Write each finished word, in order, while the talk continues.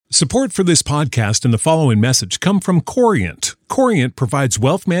Support for this podcast and the following message come from Corient. Corient provides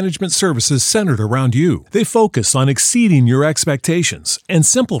wealth management services centered around you. They focus on exceeding your expectations and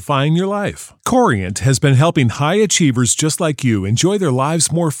simplifying your life. Corient has been helping high achievers just like you enjoy their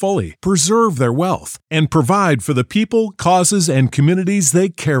lives more fully, preserve their wealth, and provide for the people, causes, and communities they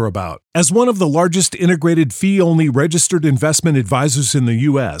care about. As one of the largest integrated fee-only registered investment advisors in the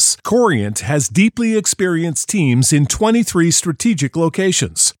U.S., Corient has deeply experienced teams in 23 strategic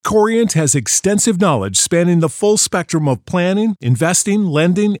locations. Corient has extensive knowledge spanning the full spectrum of planning, investing,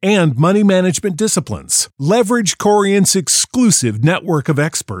 lending, and money management disciplines. Leverage Corient's exclusive network of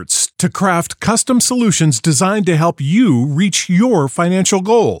experts to craft custom solutions designed to help you reach your financial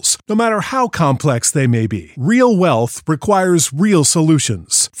goals, no matter how complex they may be. Real wealth requires real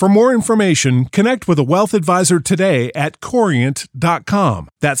solutions. For more information, connect with a wealth advisor today at Corient.com.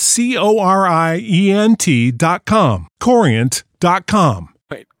 That's Corient.com. Corient.com.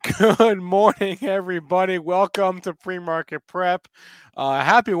 Good morning, everybody. Welcome to Pre-Market Prep.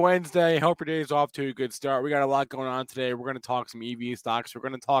 Happy Wednesday. Hope your day is off to a good start. We got a lot going on today. We're going to talk some EV stocks. We're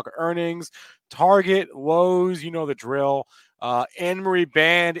going to talk earnings, Target, Lowe's, you know the drill. Anne-Marie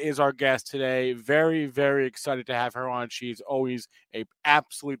Band is our guest today. Very, very excited to have her on. She's always an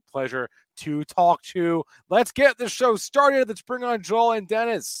absolute pleasure to talk to. Let's get the show started. Let's bring on Joel and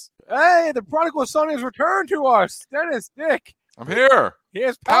Dennis. Hey, the prodigal son has returned to us. Dennis, Dick. I'm here. He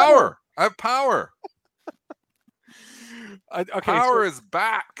has power. I have power. Power is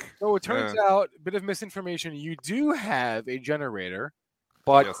back. So it turns out, a bit of misinformation. You do have a generator,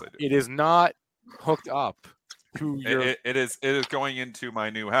 but yes, I do. It is not hooked up to your. It is going into my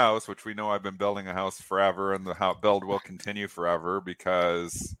new house, which we know I've been building a house forever, and the build will continue forever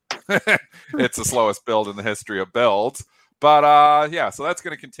because it's the slowest build in the history of builds. But yeah, so that's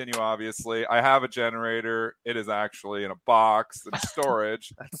going to continue, obviously. I have a generator. It is actually in a box in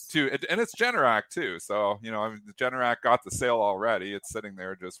storage, and it's Generac, too. So, you know, the Generac got the sale already. It's sitting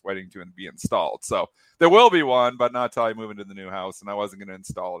there just waiting to be installed. So there will be one, but not until I move into the new house, and I wasn't going to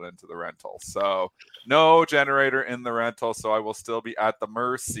install it into the rental. So no generator in the rental, so I will still be at the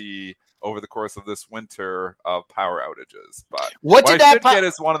mercy over the course of this winter of power outages. But what I should get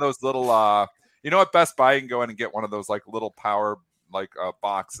is one of those little... you know, at Best Buy, you can go in and get one of those like little power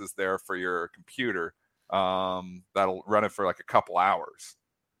boxes there for your computer. That'll run it for like a couple hours.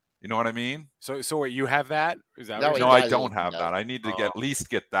 You know what I mean? So wait, you have that? Is that no, I don't have that. I need to at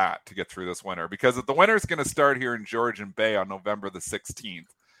least get that to get through this winter, because if the winter is going to start here in Georgian Bay on November the 16th,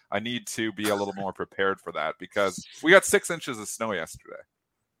 I need to be a little more prepared for that, because we got 6 inches of snow yesterday.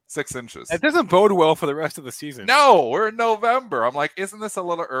 6 inches. It doesn't bode well for the rest of the season. No, we're in November. I'm like, isn't this a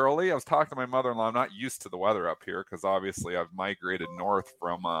little early? I was talking to my mother-in-law. I'm not used to the weather up here because obviously I've migrated north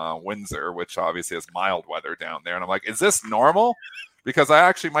from Windsor, which obviously has mild weather down there. And I'm like, is this normal? Because I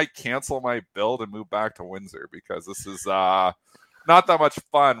actually might cancel my build and move back to Windsor, because this is not that much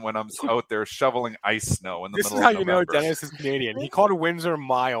fun when I'm out there shoveling ice snow in the middle of November. This is how you know Dennis is Canadian. He called Windsor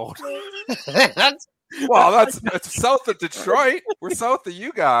mild. Well, it's south of Detroit. We're south of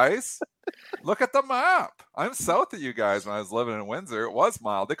you guys. Look at the map. I'm south of you guys. When I was living in Windsor, it was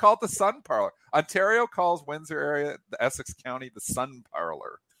mild. They call it the Sun Parlor. Ontario calls Windsor area, the Essex County, the Sun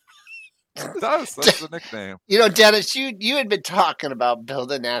Parlor. It does. That's the nickname. You know, Dennis, you had been talking about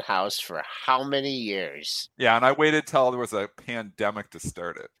building that house for how many years? Yeah, and I waited till there was a pandemic to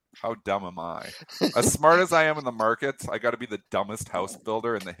start it. How dumb am I? As smart as I am in the markets, I got to be the dumbest house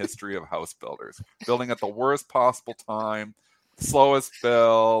builder in the history of house builders. Building at the worst possible time, slowest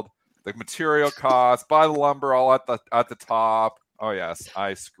build, the material costs, buy the lumber all at the top. Oh yes,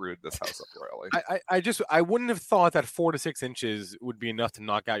 I screwed this house up royally. I wouldn't have thought that 4 to 6 inches would be enough to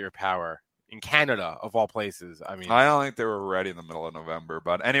knock out your power in Canada, of all places. I mean, I don't think they were ready in the middle of November,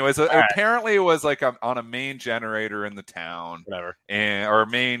 but anyways, apparently it was like on a main generator in the town, whatever, or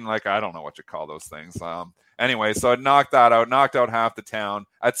main, like, I don't know what you call those things. Anyway, so I knocked out half the town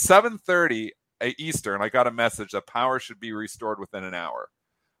at 7:30 Eastern. I got a message that power should be restored within an hour.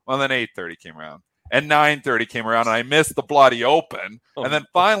 Well, then 8:30 came around, and 9:30 came around, and I missed the bloody open, and then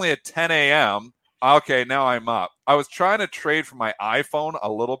finally at 10 a.m. Okay, now I'm up. I was trying to trade for my iPhone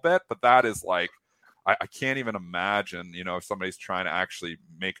a little bit, but that is like, I can't even imagine, you know, if somebody's trying to actually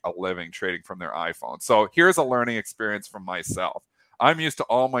make a living trading from their iPhone. So here's a learning experience from myself. I'm used to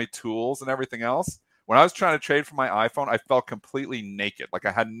all my tools and everything else. When I was trying to trade for my iPhone, I felt completely naked. Like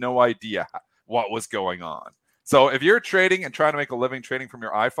I had no idea what was going on. So if you're trading and trying to make a living trading from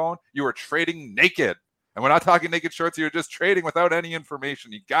your iPhone, you are trading naked. And we're not talking naked shorts. You're just trading without any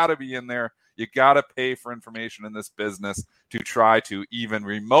information. You got to be in there. You got to pay for information in this business to try to even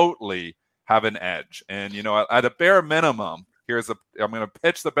remotely have an edge. And, you know, at a bare minimum, I'm going to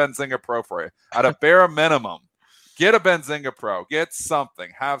pitch the Benzinga Pro for you. At a bare minimum, get a Benzinga Pro, get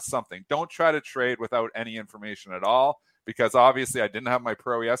something, have something. Don't try to trade without any information at all, because obviously I didn't have my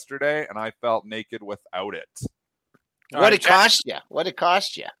Pro yesterday and I felt naked without it. What it cost you? What it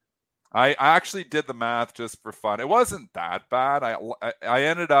cost you? I actually did the math just for fun. It wasn't that bad. I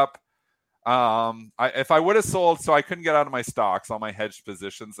ended up, if I would have sold, so I couldn't get out of my stocks, all my hedged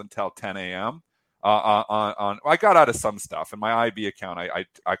positions until 10 a.m. I got out of some stuff. In my IB account, I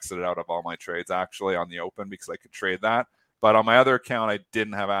exited out of all my trades actually on the open because I could trade that. But on my other account, I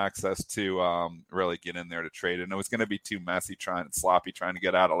didn't have access to really get in there to trade it. And it was going to be too messy sloppy trying to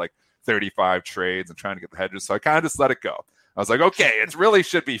get out of like 35 trades and trying to get the hedges. So I kind of just let it go. I was like, okay, it really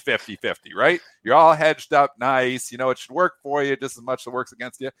should be 50-50, right? You're all hedged up nice. You know, it should work for you just as much as it works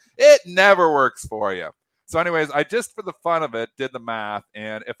against you. It never works for you. So anyways, I just, for the fun of it, did the math.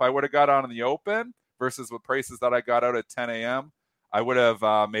 And if I would have got on in the open versus with prices that I got out at 10 a.m., I would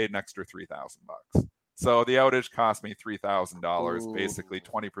have made an extra $3,000. So the outage cost me $3,000, basically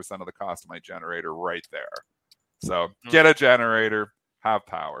 20% of the cost of my generator right there. So get a generator. Have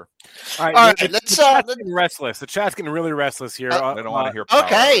power. All right, let's getting restless. The chat's getting really restless here. They don't want to hear power.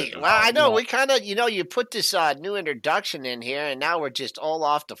 Okay, well, I know we kind of, you put this new introduction in here, and now we're just all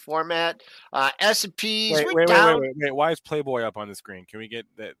off the format. S&Ps. Wait. Why is Playboy up on the screen? Can we get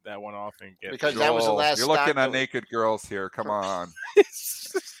that one off and get? Because that was the last. You're looking at naked girls here. Come on.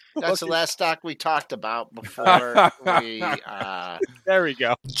 That's the last stock we talked about before we. There we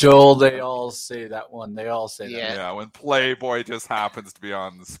go. Joel, they all say that one. They all say that. Yeah, when Playboy just happens to be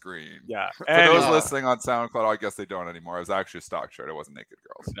on the screen. Yeah. For those listening on SoundCloud, I guess they don't anymore. It was actually a stock trade. It wasn't naked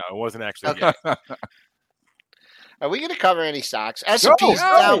girls. No, it wasn't actually. Okay. Are we going to cover any stocks? S&P's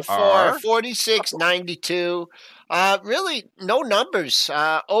down for 46.92. Really, no numbers.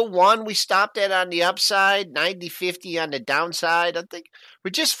 01 we stopped at on the upside, 90.50 on the downside. I think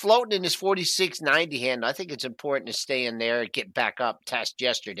we're just floating in this 46.90 handle. I think it's important to stay in there, get back up, test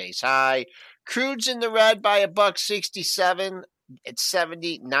yesterday's high. Crude's in the red by $1.67. It's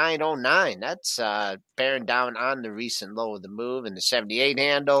 79.09. That's bearing down on the recent low of the move in the 78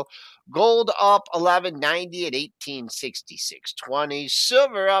 handle. Gold up 11.90 at 1866.20.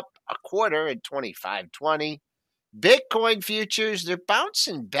 Silver up a quarter at 25.20. Bitcoin futures, they're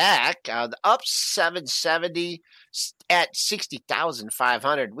bouncing back. Up 770 at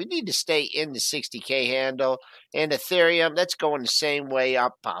 60,500. We need to stay in the 60K handle. And Ethereum, that's going the same way,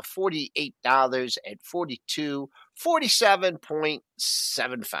 up $48 at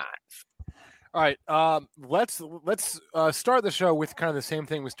 47.75. All right, let's start the show with kind of the same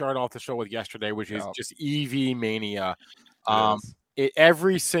thing we started off the show with yesterday, which is just EV mania.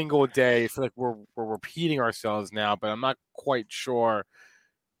 Every single day, I feel like we're repeating ourselves now, but I'm not quite sure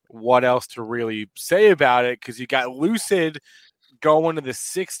what else to really say about it because you got Lucid going to the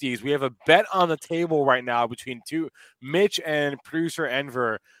 60s. We have a bet on the table right now between Mitch and producer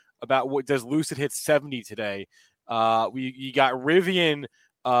Enver about what does Lucid hit 70 today. You got Rivian.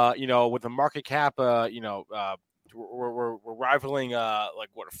 With the market cap, we're rivaling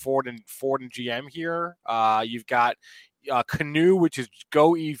Ford and Gm here. You've got Canoe, which is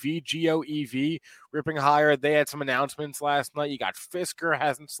GOEV, ripping higher. They had some announcements last night. You got Fisker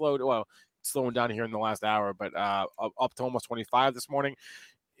hasn't slowing down here in the last hour, but up to almost 25 this morning.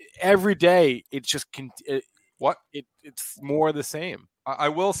 Every day, it's just it's more of the same. I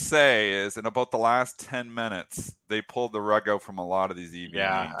will say is in about the last 10 minutes, they pulled the rug out from a lot of these EV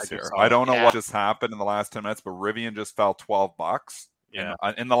names here. I don't know what just happened in the last 10 minutes, but Rivian just fell $12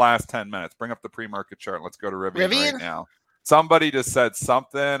 in the last 10 minutes. Bring up the pre-market chart. Let's go to Rivian right now. Somebody just said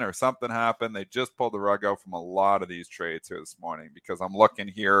something or something happened. They just pulled the rug out from a lot of these trades here this morning because I'm looking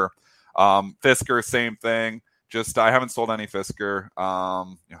here. Fisker, same thing. Just I haven't sold any Fisker.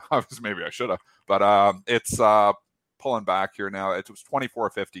 Maybe I should have, but it's pulling back here now. It was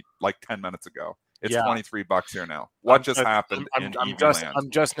 $24.50 like 10 minutes ago. It's $23 here now. What just happened?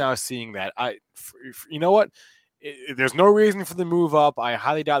 I'm just now seeing that. You know what? There's no reason for the move up. I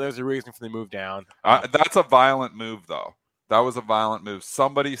highly doubt there's a reason for the move down. That's a violent move, though. That was a violent move.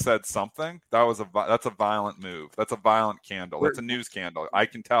 Somebody said something. That's a violent move. That's a violent candle. That's a news candle. I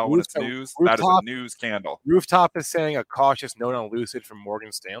can tell when it's news. That is a news candle. Rooftop is saying a cautious note on Lucid from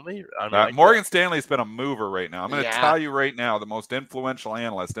Morgan Stanley. Morgan Stanley's been a mover right now. I'm going to tell you right now, the most influential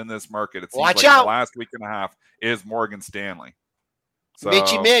analyst in this market, it seems Watch like out. the last week and a half, is Morgan Stanley. So,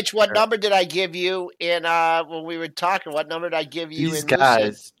 Mitch, what number did I give you in when we were talking? What number did I give you? These in guys,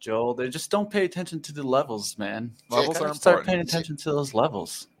 Lucid? Joel, they just don't pay attention to the levels, man. Levels are Start important. paying attention to those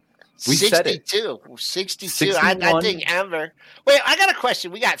levels. We 62. 62. I think Amber. Wait, I got a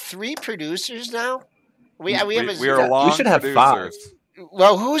question. We got 3 producers now. We have we are long we should have producers. 5.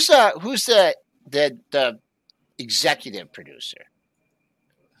 Well, who's the executive producer?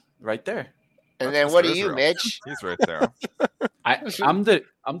 Right there. And That's then Mr. what are you, Israel. Mitch? He's right there. I'm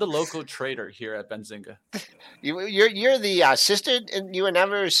the local trader here at Benzinga. You're the assistant, and you and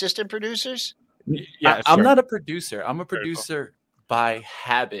Ever assistant producers. Yeah, I'm sure. not a producer. I'm a Very cool. producer by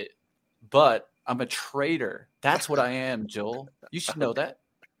habit, but I'm a trader. That's what I am, Joel. You should know that.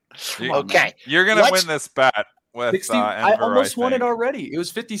 Come on, Okay, man. You're gonna Let's- win this bet with 60, Enver, I almost won it think. already. It was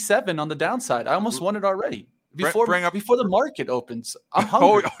 57 on the downside. I almost won it already. Before Bring up- before the market opens. I'm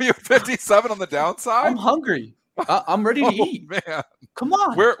Oh, hungry. you're 57 on the downside. I'm hungry. I'm ready to Oh, eat. man. Come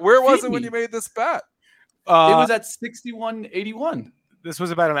on. Where was feed it when me. you made this bet? It was at 61.81. This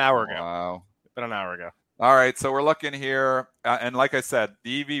was about an hour ago. Wow. About an hour ago. All right, so we're looking here, and like I said,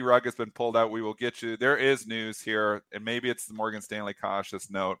 the EV rug has been pulled out. We will get you. There is news here, and maybe it's the Morgan Stanley cautious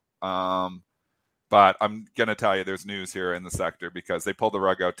note. But I'm going to tell you there's news here in the sector because they pulled the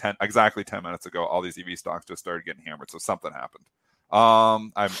rug out exactly 10 minutes ago. All these EV stocks just started getting hammered, so something happened.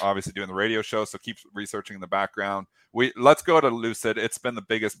 I'm obviously doing the radio show, so keep researching in the background. Let's go to Lucid. It's been the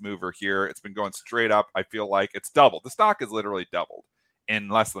biggest mover here. It's been going straight up. I feel like it's doubled. The stock is literally doubled in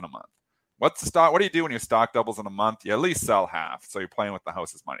less than a month. What's the stock? What do you do when your stock doubles in a month? You at least sell half, so you're playing with the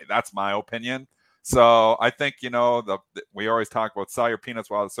house's money. That's my opinion. So I think, we always talk about sell your peanuts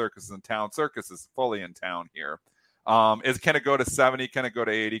while the circus is in town. Circus is fully in town here. Can it go to 70? Can it go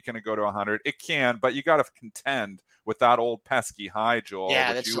to 80? Can it go to 100? It can, but you got to contend with that old pesky high, Joel. Yeah,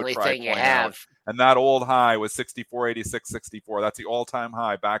 which that's you the would only probably thing you point have. out. And that old high was 64.86.64. That's the all-time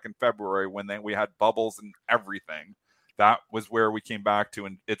high back in February when we had bubbles and everything. That was where we came back to,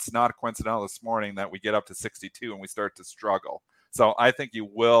 and it's not coincidental this morning that we get up to 62 and we start to struggle. So I think you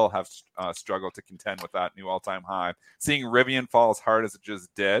will have struggled to contend with that new all-time high. Seeing Rivian fall as hard as it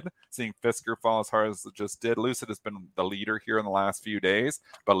just did, seeing Fisker fall as hard as it just did. Lucid has been the leader here in the last few days,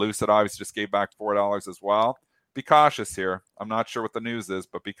 but Lucid obviously just gave back $4 as well. Be cautious here. I'm not sure what the news is,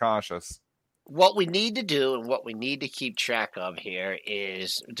 but be cautious. What we need to do and what we need to keep track of here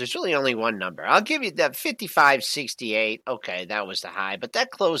is there's really only one number. I'll give you that 55.68. Okay, that was the high, but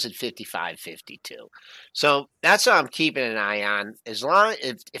that closed at 55.52. So that's what I'm keeping an eye on. As long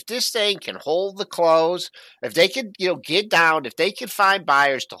if this thing can hold the close, if they could get down, if they could find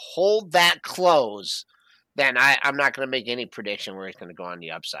buyers to hold that close, then I'm not going to make any prediction where it's going to go on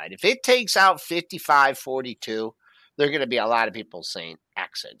the upside. If it takes out 55.42. There are going to be a lot of people saying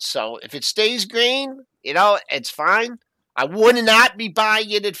exit. So if it stays green, it's fine. I would not be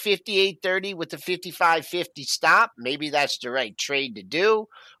buying it at 58.30 with the 55.50 stop. Maybe that's the right trade to do.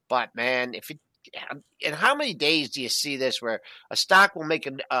 But, man, and how many days do you see this where a stock will make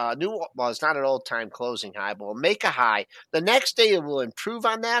a new, well, it's not an all-time closing high, but will make a high. The next day it will improve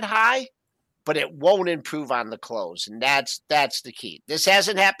on that high, but it won't improve on the close, and that's the key. This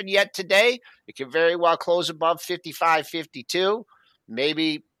hasn't happened yet today. It could very well close above 55.52.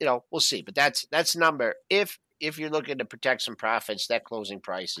 Maybe, we'll see. But that's the number. If you're looking to protect some profits, that closing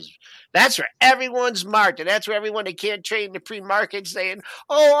price that's where everyone's marked, and that's where everyone that can't trade in the pre-market saying,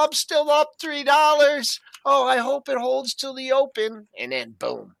 "Oh, I'm still up $3. Oh, I hope it holds till the open," and then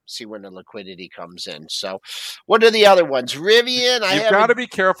boom, see when the liquidity comes in. So, what are the other ones? Rivian. You've got to be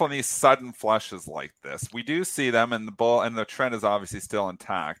careful in these sudden flushes like this. We do see them, and the trend is obviously still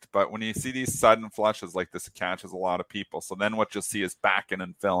intact. But when you see these sudden flushes like this, it catches a lot of people. So then what you'll see is backing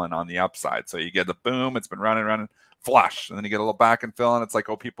and filling on the upside. So you get the boom, it's been running, flush, and then you get a little back and filling. It's like,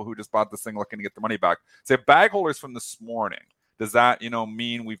 people who just bought this thing looking to get their money back. Say bag holders from this morning. Does that,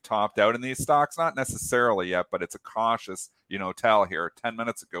 mean we've topped out in these stocks? Not necessarily yet, but it's a cautious, tell here. 10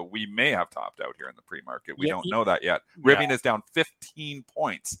 minutes ago, we may have topped out here in the pre-market. We don't know that yet. Rivian is down 15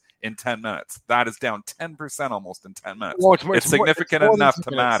 points in 10 minutes. That is down 10% almost in 10 minutes. Well, it's significant enough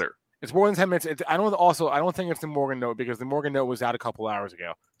to matter. It's more than 10 minutes. I don't think it's the Morgan note because the Morgan note was out a couple hours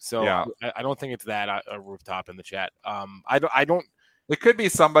ago. So yeah. I don't think it's that rooftop in the chat. I don't. It could be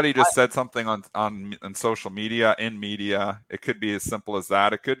somebody just said something on social media, in media. It could be as simple as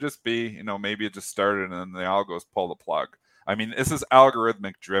that. It could just be, maybe it just started and then the algos pull the plug. I mean, this is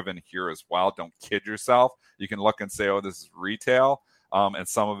algorithmic driven here as well. Don't kid yourself. You can look and say, oh, this is retail. And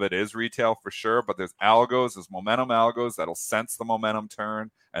some of it is retail for sure, but there's momentum algos that'll sense the momentum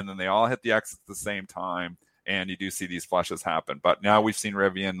turn, and then they all hit the exit at the same time. And you do see these flushes happen. But now we've seen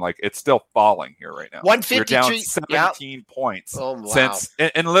Rivian, it's still falling here right now. 153. We're down 17 points since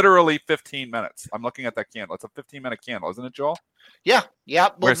in literally 15 minutes. I'm looking at that candle. It's a 15-minute candle, isn't it, Joel? Yeah. Yeah.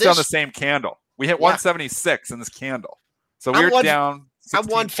 We're still on the same candle. We hit 176 in this candle. So we're down 16 I'm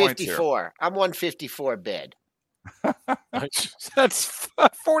 154. I'm 154 bid. That's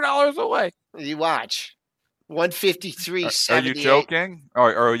 $4 away. You watch. 153.78. Are you joking?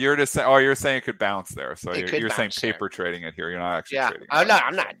 Or you're just saying? Oh, you're saying it could bounce there. So you're saying paper there. trading it here. You're not actually trading. I'm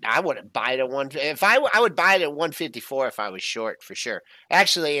not. I wouldn't buy it at one. If I would buy it at 154 if I was short for sure.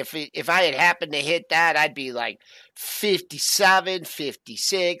 Actually, if I had happened to hit that, I'd be like 57,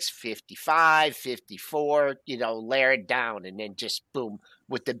 56, 55, 54. Layer it down and then just boom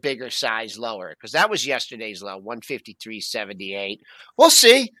with the bigger size lower, because that was yesterday's low, 153.78. We'll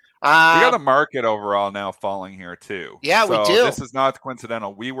see. We got the market overall now falling here too. Yeah, so we do. This is not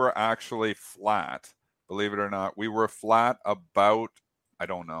coincidental. We were actually flat, believe it or not. We were flat about, I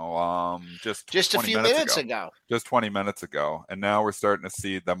don't know, just a few minutes ago. Just 20 minutes ago. And now we're starting to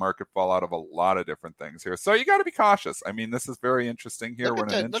see the market fall out of a lot of different things here. So you got to be cautious. I mean, this is very interesting here. We're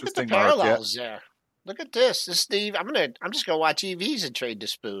in an interesting market. Look at the parallels market. there. Look at this. Steve. I'm just gonna watch EVs and trade the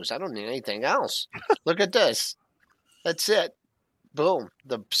spoos. I don't need anything else. Look at this. That's it. Boom.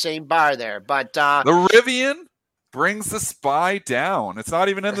 The same bar there. But the Rivian brings the SPY down. It's not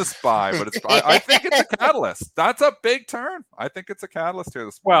even in the SPY, but I think it's a catalyst. That's a big turn. I think it's a catalyst here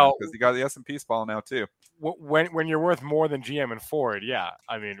this morning, because you got the S&P's falling now too. When you're worth more than GM and Ford, yeah.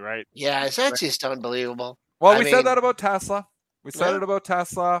 I mean, right? Yeah, that's just unbelievable. Well, we said that about Tesla. We said it about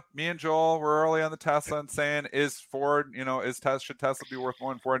Tesla. Me and Joel were early on the Tesla and saying, is Ford, should Tesla be worth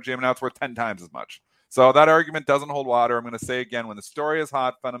more than Ford and GM? Now it's worth 10 times as much. So that argument doesn't hold water. I'm going to say again, when the story is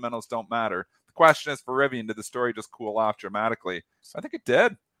hot, fundamentals don't matter. The question is for Rivian, did the story just cool off dramatically? I think it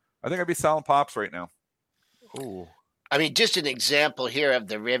did. I think I'd be selling pops right now. Ooh. I mean, just an example here of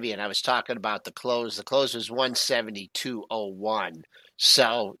the Rivian. I was talking about the close. The close was 172.01.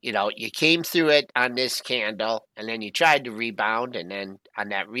 So, you came through it on this candle, and then you tried to rebound, and then on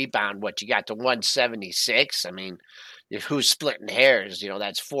that rebound, you got to 176. I mean, who's splitting hairs?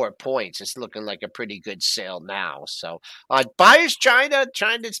 That's 4 points. It's looking like a pretty good sale now. So, buyers trying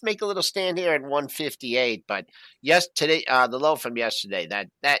to make a little stand here at 158. But today, the low from yesterday,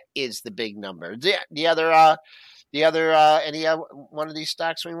 that is the big number. The other any one of these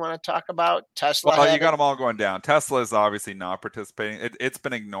stocks we want to talk about? Tesla. Well, you got them all going down. Tesla is obviously not participating. It's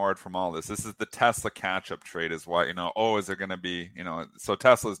been ignored from all this. This is the Tesla catch-up trade is why, is there going to be, so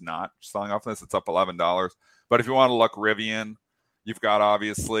Tesla's not selling off this. It's up $11. But if you want to look Rivian, you've got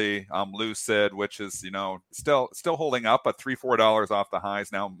obviously Lucid, which is, still holding up at $3-4 off the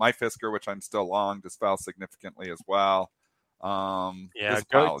highs. Now, my Fisker, which I'm still long, just fell significantly as well. Go EV,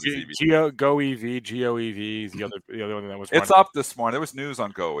 GOEV is the other one that was. It's up this morning. There was news on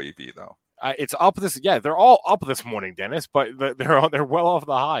Go EV though. It's up this. Yeah, they're all up this morning, Dennis. But they're well off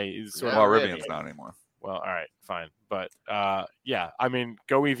the high. Rivian's not anymore. Well, all right, fine. But yeah, I mean,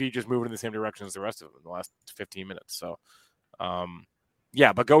 Go EV just moving in the same direction as the rest of them in the last 15 minutes. So,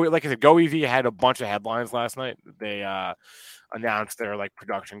 yeah, but like I said, Go EV had a bunch of headlines last night. They announced their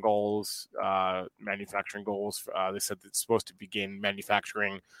production goals, manufacturing goals. They said it's supposed to begin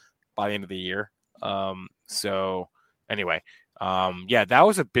manufacturing by the end of the year. So anyway, yeah, that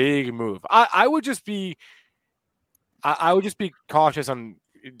was a big move. I would just be cautious on.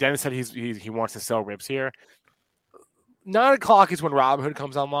 Dennis said he wants to sell rips here. 9 o'clock is when Robinhood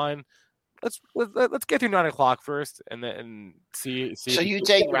comes online. Let's get through 9 o'clock first, and then see. So you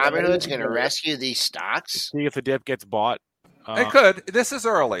think Robinhood's going to rescue these stocks? See if the dip gets bought. It could. This is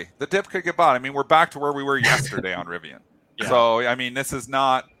early. The dip could get bought. I mean, we're back to where we were yesterday on Rivian. Yeah. So I mean, this is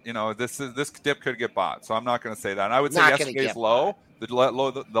not. This dip could get bought. So I'm not going to say that. And I would say yesterday's low, the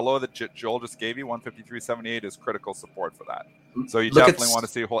low that Joel just gave you, 153.78, is critical support for that. So you definitely want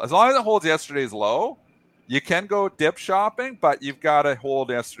to see hold. As long as it holds yesterday's low, you can go dip shopping, but you've got to hold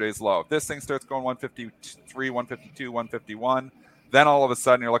yesterday's low. If this thing starts going 153, 152, 151, then all of a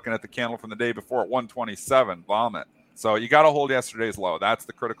sudden you're looking at the candle from the day before at 127, vomit. So you got to hold yesterday's low. That's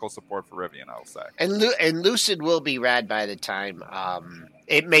the critical support for Rivian, I will say. And Lucid will be rad by the time.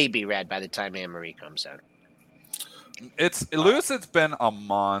 It may be rad by the time Anne-Marie comes in. Lucid's been a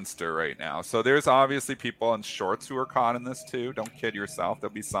monster right now. So there's obviously people in shorts who are caught in this too. Don't kid yourself.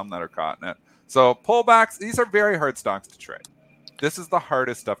 There'll be some that are caught in it. So pullbacks, these are very hard stocks to trade. This is the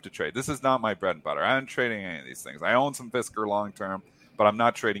hardest stuff to trade. This is not my bread and butter. I'm trading any of these things. I own some Fisker long term, but I'm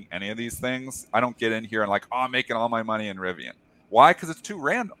not trading any of these things. I don't get in here and I'm making all my money in Rivian. Why? Because it's too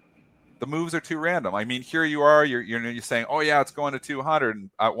random. The moves are too random. I mean, here you are, you're saying, oh yeah, it's going to 200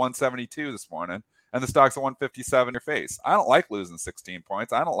 at 172 this morning, and the stock's at 157 in your face. I don't like losing 16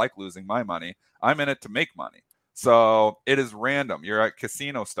 points. I don't like losing my money. I'm in it to make money. So it is random. You're at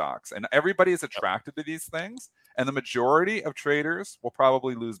casino stocks, and everybody is attracted to these things, and the majority of traders will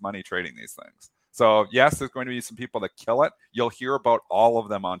probably lose money trading these things. So yes, there's going to be some people that kill it. You'll hear about all of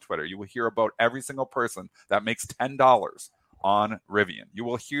them on Twitter. You will hear about every single person that makes $10 on Rivian. You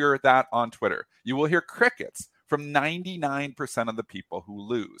will hear that on Twitter. You will hear crickets from 99% of the people who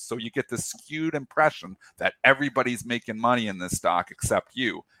lose. So you get this skewed impression that everybody's making money in this stock except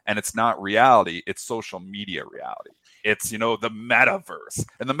you. And it's not reality. It's social media reality. It's, the metaverse.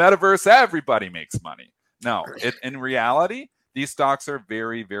 In the metaverse, everybody makes money. No, in reality, these stocks are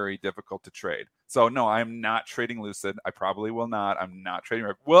very, very difficult to trade. So no, I'm not trading Lucid. I probably will not. I'm not trading.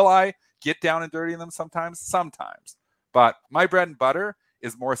 Will I get down and dirty in them sometimes? Sometimes. But my bread and butter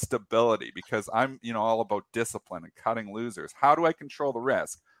is more stability because I'm, all about discipline and cutting losers. How do I control the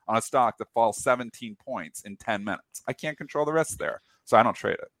risk on a stock that falls 17 points in 10 minutes? I can't control the risk there, so I don't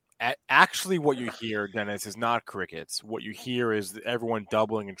trade it. Actually, what you hear, Dennis, is not crickets. What you hear is everyone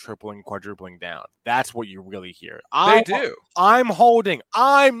doubling and tripling, quadrupling down. That's what you really hear. They do. I'm holding.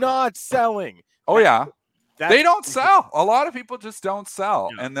 I'm not selling. Oh, yeah. They don't sell. A lot of people just don't sell.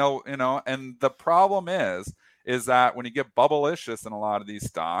 Yeah. And they'll, and the problem is that when you get bubblicious in a lot of these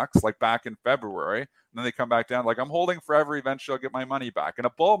stocks, like back in February, and then they come back down, like I'm holding forever, eventually I'll get my money back. In a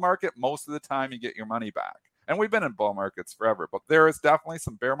bull market, most of the time you get your money back. And we've been in bull markets forever, but there is definitely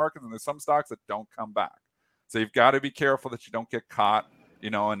some bear markets and there's some stocks that don't come back. So you've got to be careful that you don't get caught,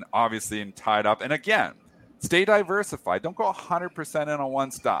 and obviously tied up. And again, stay diversified. Don't go 100% in on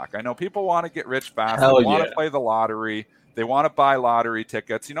one stock. I know people want to get rich fast. They want to play the lottery. They want to buy lottery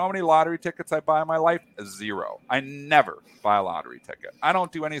tickets. You know how many lottery tickets I buy in my life? 0. I never buy a lottery ticket. I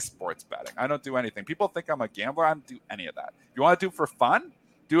don't do any sports betting. I don't do anything. People think I'm a gambler. I don't do any of that. If you want to do it for fun,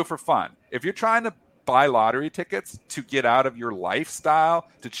 do it for fun. If you're trying to buy lottery tickets to get out of your lifestyle,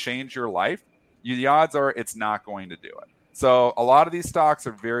 to change your life, the odds are it's not going to do it. So a lot of these stocks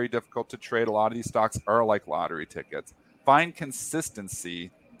are very difficult to trade. A lot of these stocks are like lottery tickets. Find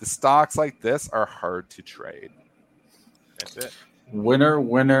consistency. The stocks like this are hard to trade. That's it.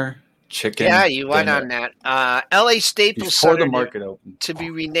 Winner, chicken. Yeah, you went on that. LA Staples Center the market open to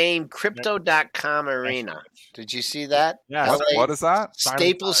be renamed Crypto.com Arena. Did you see that? Yeah. What is that?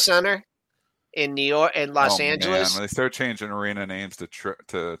 Staples Center in New York and Los Angeles. Man, when they start changing arena names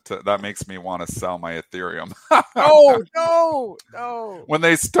to that makes me want to sell my Ethereum. No. When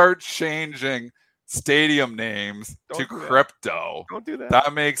they start changing stadium names to crypto, don't do that.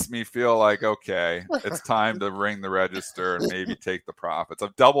 That makes me feel like, okay, it's time to ring the register and maybe take the profits.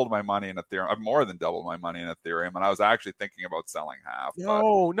 I've doubled my money in Ethereum. I've more than doubled my money in Ethereum, and I was actually thinking about selling half.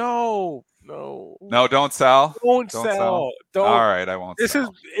 No, don't sell. Don't sell. Don't. All right, I won't. This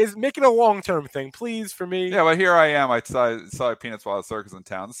sell. is making a long-term thing, please, for me. Yeah, but here I am. I saw Peanuts while the circus in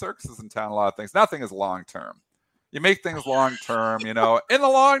town. The circus is in town. A lot of things. Nothing is long-term. You make things long-term, In the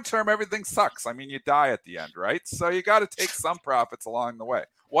long term, everything sucks. I mean, you die at the end, right? So you got to take some profits along the way.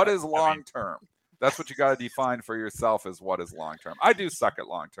 What is long-term? That's what you got to define for yourself is what is long-term. I do suck at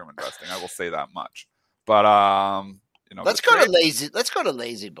long-term investing. I will say that much. But, let's go to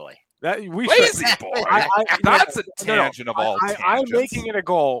Lazy Boy. Lazy Boy. That's a tangent of all tangents. I'm making it a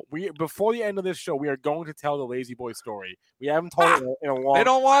goal. Before the end of this show, we are going to tell the Lazy Boy story. We haven't told it in a long. They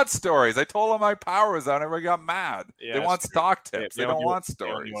don't want stories. I told them my power was out. And everybody got mad. Yeah, they want stock tips. They don't want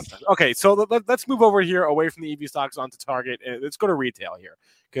stories. Okay, so let's move over here away from the EV stocks onto Target. And let's go to retail here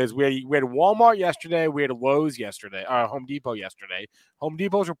because we had Walmart yesterday. We had Lowe's yesterday. Home Depot yesterday. Home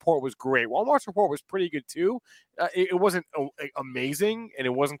Depot's report was great. Walmart's report was pretty good too. It wasn't amazing, and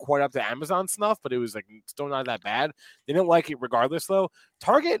it wasn't quite up to Amazon snuff, but it was still not that bad. They didn't like it regardless, though.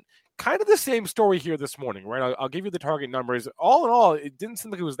 Target, kind of the same story here this morning, right? I'll give you the Target numbers. All in all, it didn't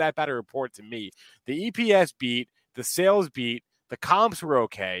seem like it was that bad a report to me. The EPS beat, the sales beat, the comps were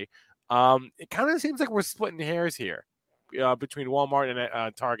okay. It kind of seems like we're splitting hairs here between Walmart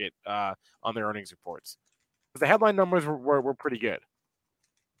and Target on their earnings reports. The headline numbers were pretty good.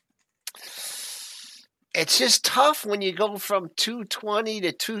 It's just tough when you go from 220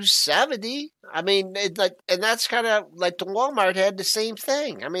 to 270. I mean, and that's kind of like the Walmart had the same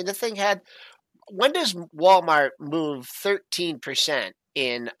thing. I mean, the thing had. When does Walmart move 13%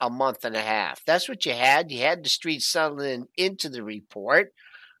 in a month and a half? That's what you had. You had the street selling into the report.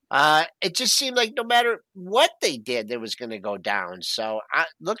 It just seemed like no matter what they did, it was going to go down. So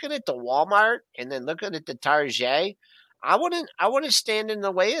looking at the Walmart and then looking at the Target, I wouldn't stand in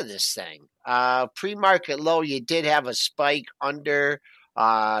the way of this thing. Pre-market low, you did have a spike under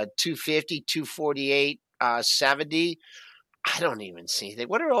 250, 248, 70. I don't even see anything.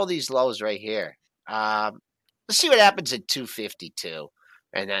 What are all these lows right here? Let's see what happens at 252.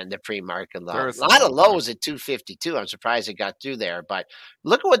 And then the pre-market low. A lot of lows at 252. I'm surprised it got through there. But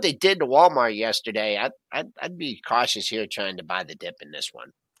look at what they did to Walmart yesterday. I'd be cautious here trying to buy the dip in this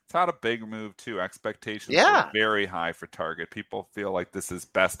one. It's had a big move, too. Expectations are very high for Target. People feel like this is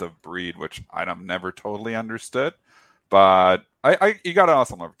best of breed, which I've never totally understood. But you got an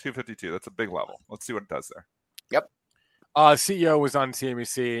awesome level, 252. That's a big level. Let's see what it does there. Yep. CEO was on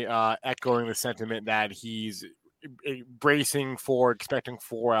CNBC echoing the sentiment that he's expecting for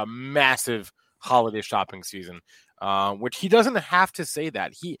a massive holiday shopping season, which he doesn't have to say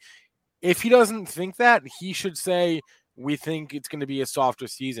that. If he doesn't think that, he should say, we think it's going to be a softer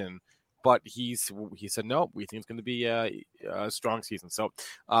season. But he said, no, we think it's going to be a strong season. So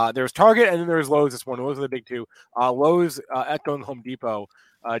there's Target and then there's Lowe's this morning. Those are the big two. Lowe's echoing Home Depot,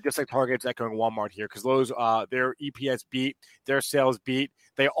 just like Target's echoing Walmart here, because Lowe's, their EPS beat, their sales beat.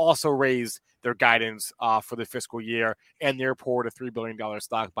 They also raised their guidance for the fiscal year, and they reported a $3 billion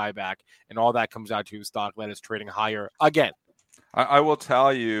stock buyback. And all that comes out to the stock that is trading higher again. I will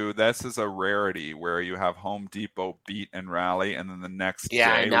tell you, this is a rarity where you have Home Depot beat and rally, and then the next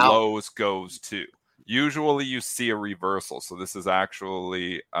day Lowe's goes too. Usually you see a reversal, so this is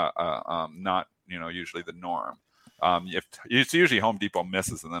actually not usually the norm. If it's usually Home Depot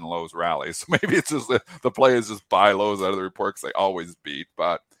misses and then Lowe's rallies, so maybe it's just the play is just buy Lowe's out of the report because they always beat.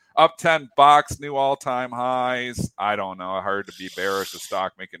 But up $10, new all-time highs. I don't know. Hard to be bearish. The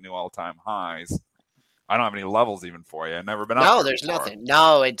stock making new all-time highs. I don't have any levels even for you. I've never been up there. No, there's nothing.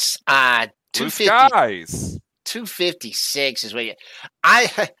 No, it's 250. 256 is what you.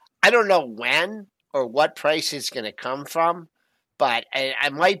 I don't know when or what price it's going to come from, but I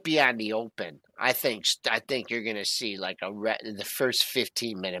might be on the open. I think you're going to see like the first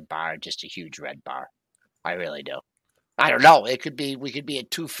 15-minute bar, just a huge red bar. I really do. I don't know. We could be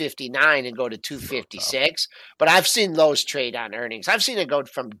at 259 and go to 256, but I've seen those trade on earnings. I've seen it go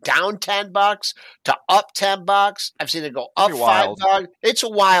from down $10 to up $10. I've seen it go up $5. It's a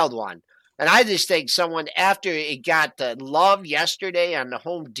wild one. And I just think someone, after it got the love yesterday on the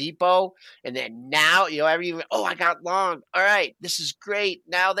Home Depot, and then now, I got long. All right, this is great.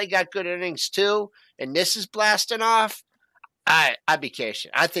 Now they got good earnings too, and this is blasting off. I'd be curious.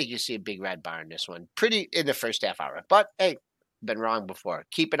 I think you see a big red bar in this one, pretty in the first half hour. But hey, been wrong before.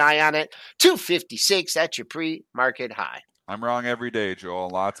 Keep an eye on it. 256. That's your pre-market high. I'm wrong every day, Joel.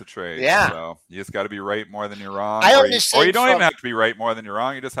 Lots of trades. Yeah. So you just got to be right more than you're wrong. Or you don't even have to be right more than you're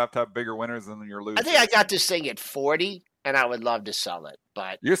wrong. You just have to have bigger winners than your losers. I think I got this thing at 40, and I would love to sell it.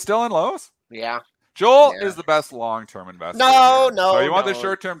 But you're still in Lowe's? Yeah. Joel is the best long-term investor. No. So you want the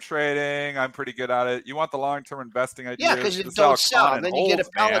short-term trading? I'm pretty good at it. You want the long-term investing ideas? Yeah, because if you don't sell, then you get a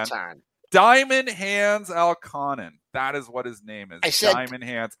Peloton. Diamond Hands Alconin. That is what his name is. I said Diamond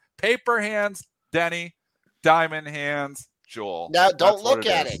Hands. Paper Hands, Denny. Diamond Hands, Joel. No, don't look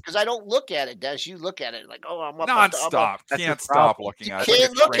at it, because I don't look at it, Des. You look at it like, I'm up. Non-stop. Can't stop looking at it. You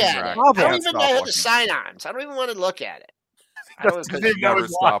can't look at it. I don't even have the sign-ons. I don't even want to look at it. Never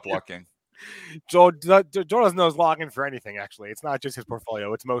stop looking. Joel doesn't know his login for anything, actually. It's not just his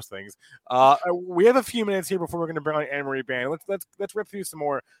portfolio. It's most things. We have a few minutes here before we're going to bring on Anne-Marie Band. Let's rip through some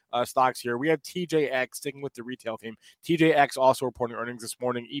more stocks here. We have TJX, sticking with the retail theme. TJX also reporting earnings this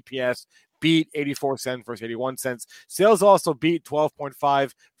morning. EPS beat 84 cents versus 81 cents. Sales also beat 12.5 for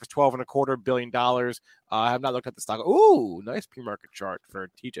 $12.25 billion. I have not looked at the stock. Ooh, nice pre-market chart for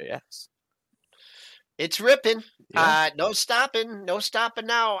TJX. It's ripping. Yeah. No stopping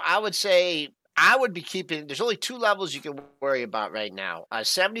now. I would say I would be keeping. There's only two levels you can worry about right now.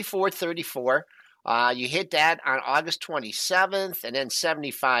 74.34. You hit that on August 27th, and then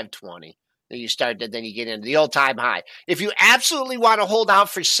 75.20. Then you get into the all-time high. If you absolutely want to hold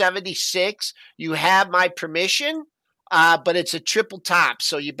out for 76, you have my permission. But it's a triple top,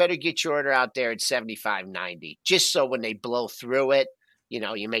 so you better get your order out there at 75.90, just so when they blow through it,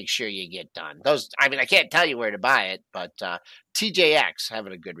 you make sure you get done. I can't tell you where to buy it, but TJX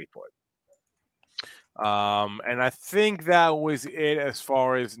having a good report. And I think that was it as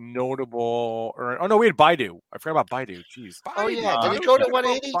far as notable. Oh no, we had Baidu. I forgot about Baidu. Jeez. Oh yeah, did it go to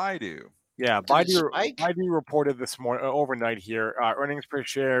 180? Baidu. Yeah, Baidu reported this morning, overnight here. Earnings per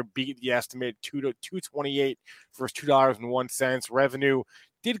share beat the estimate $2.28 versus $2.01. Revenue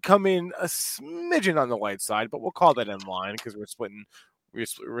did come in a smidgen on the light side, but we'll call that in line because we're splitting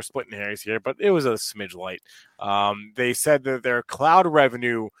hairs here. But it was a smidge light. They said that their cloud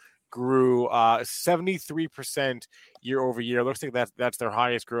revenue grew 73% year over year. Looks like that's their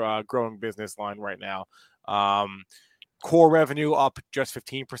highest growing business line right now. Core revenue up just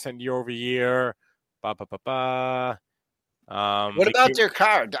 15% year over year. What about their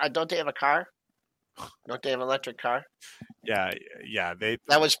car? Don't they have a car? Don't they have an electric car? Yeah.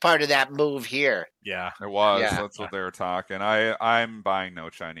 That was part of that move here. Yeah, it was. Yeah. That's what they were talking. I'm buying no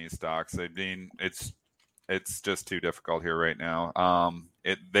Chinese stocks. I mean, it's just too difficult here right now.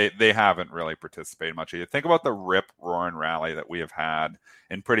 They haven't really participated much. You think about the rip roaring rally that we have had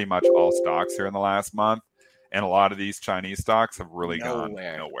in pretty much all stocks here in the last month. And a lot of these Chinese stocks have really gone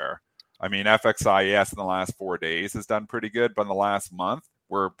nowhere. I mean, FXIES in the last 4 days has done pretty good, but in the last month,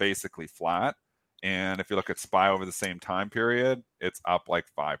 we're basically flat. And if you look at SPY over the same time period, it's up like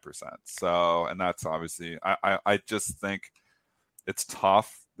 5%. So, and that's obviously, I just think it's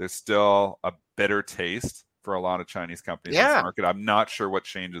tough. There's still a bitter taste for a lot of Chinese companies in this market. I'm not sure what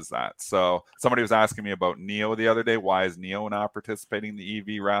changes that. So somebody was asking me about NIO the other day. Why is NIO not participating in the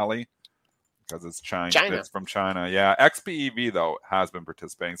EV rally? Because it's China. It's from China. Yeah. XPEV, though, has been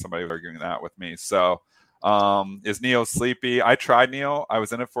participating. Somebody was arguing that with me. So is NIO sleepy? I tried NIO. I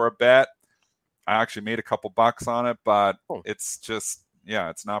was in it for a bit. I actually made a couple bucks on it, but it's just,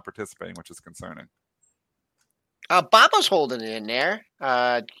 it's not participating, which is concerning. Baba's holding it in there,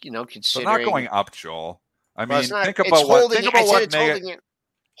 considering. It's not going up, Joel. I mean, think about what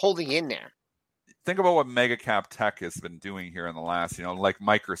holding in there. Think about what mega cap tech has been doing here in the last, like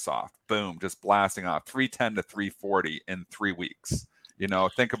Microsoft, boom, just blasting off 310 to 340 in 3 weeks.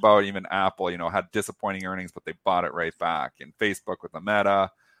 Think about even Apple, had disappointing earnings, but they bought it right back. And Facebook with the Meta.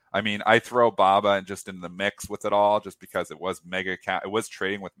 I mean, I throw Baba and just in the mix with it all, just because it was mega cap. It was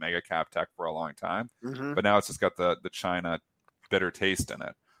trading with mega cap tech for a long time, but now it's just got the China bitter taste in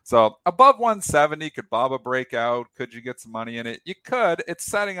it. So above 170, could Baba break out? Could you get some money in it? You could. It's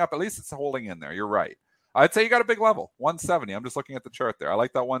setting up. At least it's holding in there. You're right. I'd say you got a big level, 170. I'm just looking at the chart there. I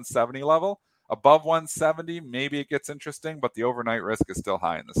like that 170 level. Above 170, maybe it gets interesting, but the overnight risk is still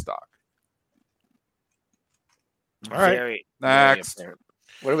high in the stock. All right. Next.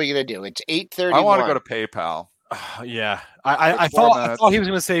 What are we going to do? It's 8:31. I want to go to PayPal. I thought he was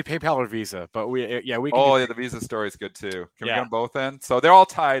going to say PayPal or Visa, but we can. Oh, the Visa story is good too. Can we get them both in? So they're all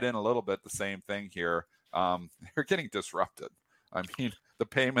tied in a little bit. The same thing here. They're getting disrupted. I mean, the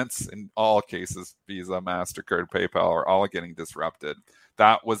payments in all cases, Visa, MasterCard, PayPal, are all getting disrupted.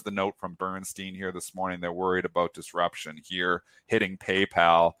 That was the note from Bernstein here this morning. They're worried about disruption here hitting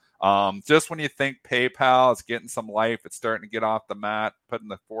PayPal. Just when you think PayPal is getting some life, it's starting to get off the mat, putting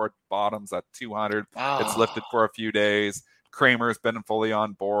the forward bottoms at 200. It's lifted for a few days. Kramer's been fully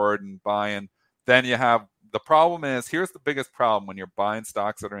on board and buying. Then you have the problem is, here's the biggest problem when you're buying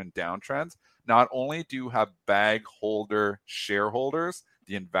stocks that are in downtrends. Not only do you have bag holder shareholders,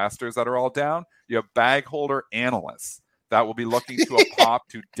 the investors that are all down, you have bag holder analysts that will be looking to a pop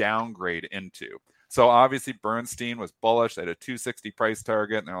to downgrade into. So obviously Bernstein was bullish. They had a 260 price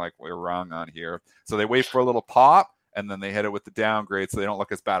target, and they're like, we're wrong on here. So they wait for a little pop, and then they hit it with the downgrade so they don't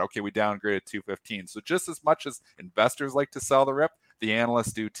look as bad. Okay, we downgraded 215. So just as much as investors like to sell the rip, the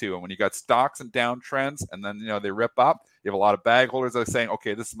analysts do too. And when you got stocks and downtrends, and then they rip up, you have a lot of bag holders that are saying,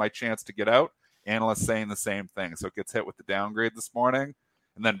 okay, this is my chance to get out. Analysts saying the same thing. So it gets hit with the downgrade this morning.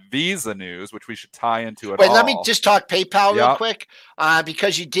 And then Visa news, which we should tie into it all. Let me just talk PayPal real quick,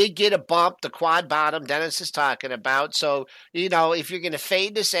 because you did get a bump, the quad bottom Dennis is talking about. So, if you're going to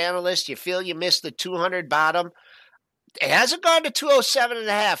fade this analyst, you feel you missed the 200 bottom. It hasn't gone to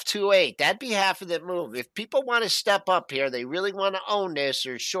 207.5, 208. That'd be half of the move. If people want to step up here, they really want to own this,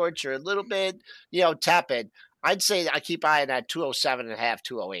 or shorts are a little bit, tepid, I'd say I keep eyeing that 207.5,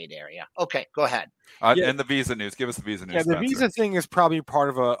 208 area. Okay, go ahead. And the Visa news. Give us the Visa news. Yeah, the Spencer. Visa thing is probably part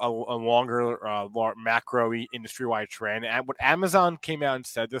of a longer macro industry-wide trend. And what Amazon came out and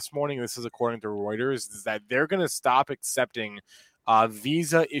said this morning, this is according to Reuters, is that they're going to stop accepting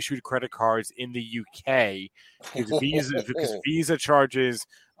Visa-issued credit cards in the UK because Visa charges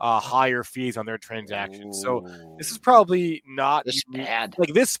higher fees on their transactions. So this is probably not bad.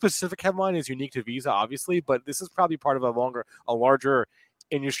 Like, this specific headline is unique to Visa, obviously, but this is probably part of a larger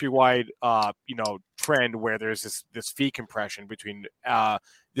industry-wide trend where there's this fee compression between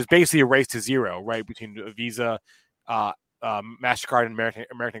there's basically a race to zero, right, between Visa, MasterCard, and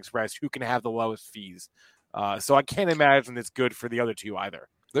American Express, who can have the lowest fees. So I can't imagine it's good for the other two either.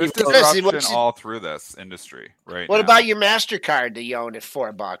 There's disruption all through this industry right What now. about your MasterCard that you own at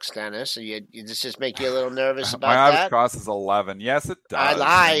 $4, Dennis? So you just make you a little nervous about My average that? cost is 11. Yes, it does. I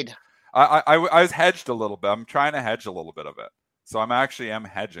lied. I was hedged a little bit. I'm trying to hedge a little bit of it. So I'm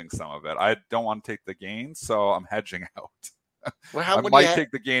hedging some of it. I don't want to take the gain, so I'm hedging out. Well, I might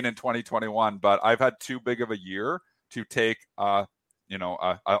take the gain in 2021, but I've had too big of a year to take a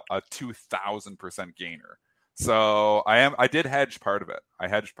 2,000% gainer. So I did hedge part of it.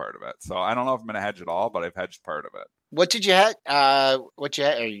 So I don't know if I'm going to hedge it all, but I've hedged part of it. What did you hedge? Or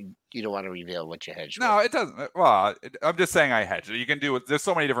you don't want to reveal what you hedged? No, it doesn't. Well, I'm just saying I hedge it. You can do it. There's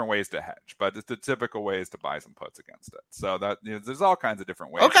so many different ways to hedge, but the typical way is to buy some puts against it. So that there's all kinds of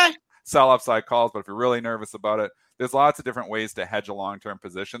different ways. Okay. Sell upside calls, but if you're really nervous about it, there's lots of different ways to hedge a long-term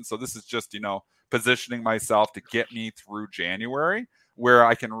position. So this is just, positioning myself to get me through January. where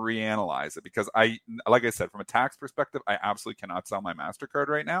I can reanalyze it, because like I said, from a tax perspective, I absolutely cannot sell my MasterCard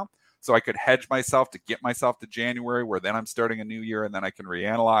right now. So I could hedge myself to get myself to January, where then I'm starting a new year, and then I can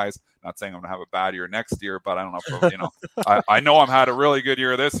reanalyze. Not saying I'm going to have a bad year next year, but I don't know if, I know I've had a really good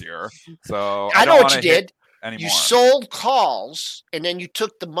year this year. So I know what you did. Anymore. You sold calls, and then you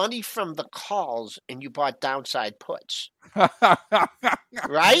took the money from the calls and you bought downside puts.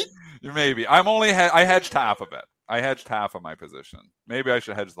 Right? Maybe. I hedged half of it. I hedged half of my position. Maybe I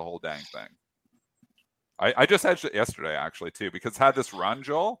should hedge the whole dang thing. I just hedged it yesterday, actually, too, because it had this run,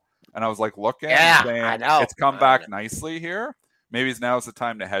 Joel. And I was like looking and saying, I know. It's come back nicely here. Maybe now's the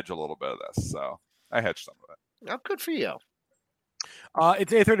time to hedge a little bit of this. So I hedged some of it. Oh, good for you.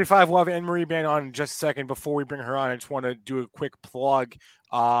 It's 8:35. We'll have Anne-Marie Ban on in just a second. Before we bring her on, I just want to do a quick plug.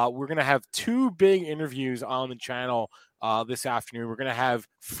 We're going to have two big interviews on the channel this afternoon. We're going to have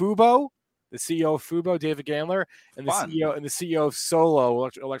Fubo, the CEO of Fubo, David Gandler, and the CEO of Solo,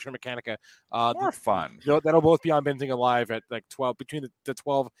 Electromechanica. More fun. That'll both be on Benzing Live at like 12, between the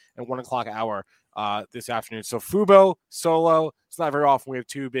 12 and 1 o'clock hour this afternoon. So Fubo, Solo. It's not very often we have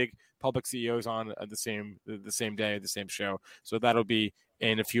two big public CEOs on the same day, the same show. So that'll be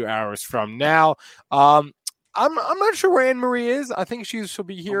in a few hours from now. I'm not sure where Anne-Marie is. I think she'll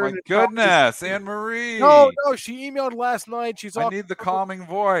be here. Oh my goodness, Anne-Marie. No, she emailed last night. I need the calming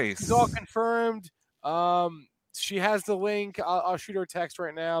voice. She's all confirmed. She has the link. I'll shoot her a text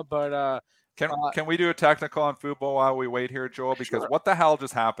right now. But can we do a technical on Fubo while we wait here, Joel? Because what the hell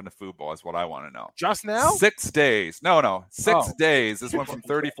just happened to Fubo is what I want to know. Just now? 6 days. No. 6 days. This went from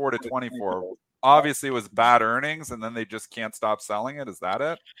 34 to 24. Obviously, it was bad earnings, and then they just can't stop selling it. Is that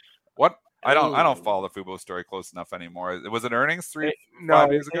it? What? I don't follow the Fubo story close enough anymore. Was it earnings 5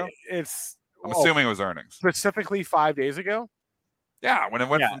 days ago? I'm assuming it was earnings. Specifically 5 days ago? Yeah, when it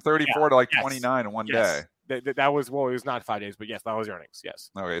went from 34 to 29 in one day. That was, well, it was not 5 days, but yes, that was earnings. Yes.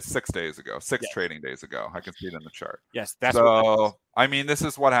 Okay, 6 days ago, trading days ago. I can see it in the chart. Yes, that's so. I mean, this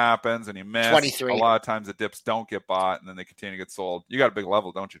is what happens, and you miss. 23. A lot of times the dips don't get bought, and then they continue to get sold. You got a big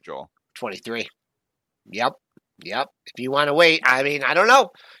level, don't you, Joel? 23. Yep. If you want to wait, I mean, I don't know.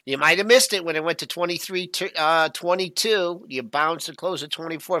 You might have missed it when it went to 23, 22. You bounced and closed at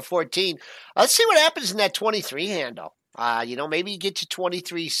 24.14. Let's see what happens in that 23 handle. Maybe you get to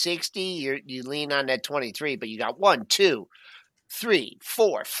 23.60. You lean on that 23, but you got 1, 2, 3,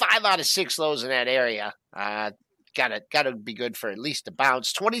 4, 5 out of 6 lows in that area. Gotta be good for at least a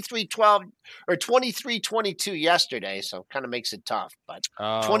bounce. 23.12 or 23.22 yesterday, so kind of makes it tough. But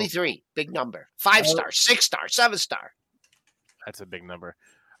 23, big number. 5 star, 6 star, 7 star. That's a big number.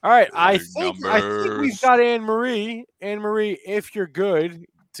 All right, I think we've got Anne-Marie. Anne-Marie, if you're good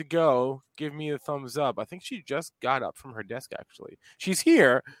to go, give me a thumbs up. I think she just got up from her desk. Actually, she's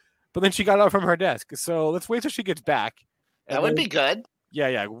here, but then she got up from her desk. So let's wait till she gets back. That would be good.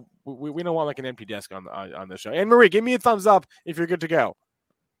 Yeah. We don't want like an empty desk on the show. Anne-Marie, give me a thumbs up if you're good to go.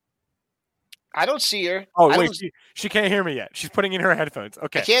 I don't see her. Oh, wait, she can't hear me yet. She's putting in her headphones.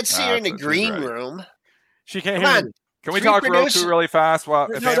 Okay. I can't see her in the green room. She can't hear me. Can we talk Roku really fast? Well,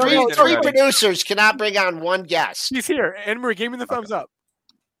 three producers cannot bring on one guest. She's here. Anne-Marie, give me the thumbs up.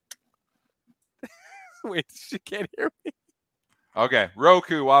 Wait, she can't hear me. Okay,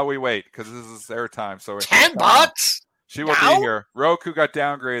 Roku while we wait, because this is their time. So $10? She will be here. Roku got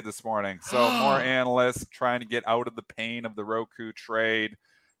downgraded this morning. So more analysts trying to get out of the pain of the Roku trade.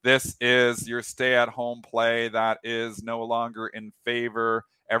 This is your stay-at-home play that is no longer in favor.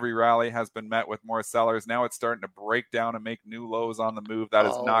 Every rally has been met with more sellers. Now it's starting to break down and make new lows on the move. That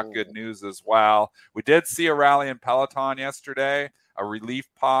is not good news as well. We did see a rally in Peloton yesterday, a relief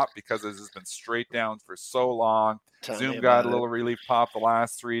pop because this has been straight down for so long. Zoom got a little relief pop the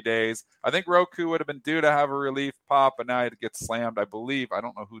last 3 days. I think Roku would have been due to have a relief pop, but now it gets slammed. I believe. I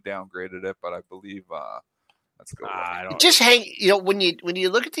don't know who downgraded it, but I believe let's go. Just hang. When you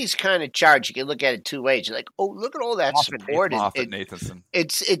look at these kind of charts, you can look at it two ways. You're like, oh, look at all that support. Nathanson.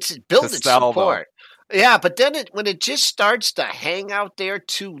 It's built its support. Yeah, but then when it just starts to hang out there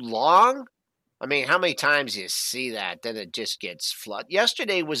too long. I mean, how many times do you see that? Then it just gets flooded.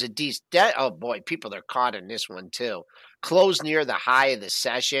 Yesterday was a decent. Oh boy, people are caught in this one too. Closed near the high of the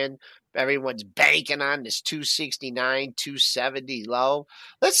session. Everyone's banking on this 269, 270 low.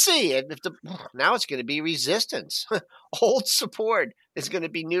 Let's see. Now it's going to be resistance. Old support is going to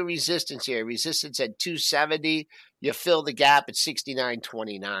be new resistance here. Resistance at 270. You fill the gap at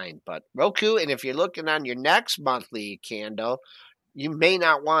 69.29. But Roku, and if you're looking on your next monthly candle, you may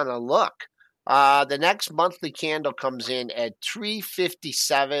not want to look. The next monthly candle comes in at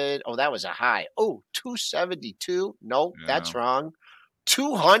 357. Oh, that was a high. Oh, 272. No, that's wrong.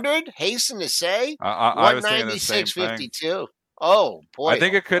 200. Hasten to say, 196.52. Oh boy! I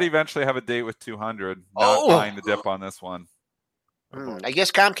think it could eventually have a date with 200. Not buying the dip on this one. I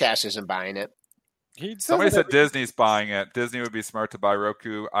guess Comcast isn't buying it. Somebody said Disney's buying it. Disney would be smart to buy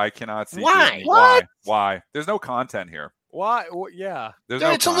Roku. I cannot see Why? Disney. What? Why? There's no content here. Why? Yeah. There's Dude,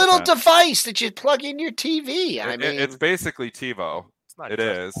 no it's content. a little device that you plug in your TV. I mean, it's basically TiVo. It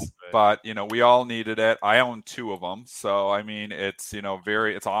is, that, but we all needed it. I own 2 of them, so I mean, it's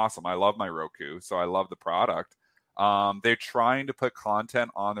it's awesome. I love my Roku, so I love the product. They're trying to put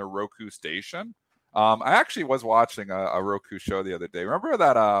content on their Roku station. I actually was watching a Roku show the other day. Remember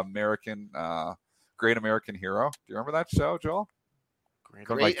that Great American Hero? Do you remember that show, Joel?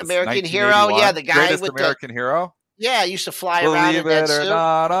 Great American Hero, yeah, the guy Greatest with American Hero. Yeah, I used to fly around in that Believe it or suit.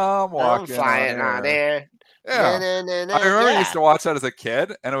 not, I'm walking flying on air. Yeah, I remember I used to watch that as a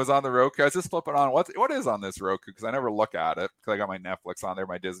kid, and it was on the Roku. I was just flipping on what is on this Roku, because I never look at it because I got my Netflix on there,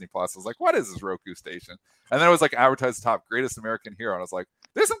 my Disney Plus. I was like, what is this Roku station? And then it was like advertised top Greatest American Hero, and I was like,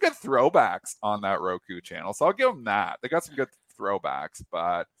 there's some good throwbacks on that Roku channel, so I'll give them that. They got some good throwbacks,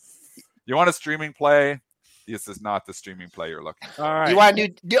 but you want a streaming play? This is not the streaming play you're looking for. All right. You want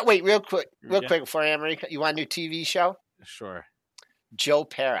a new? Wait, real quick before Anne-Marie. You want a new TV show? Sure. Joe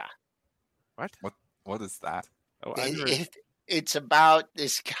Pera. What is that? Oh, it's about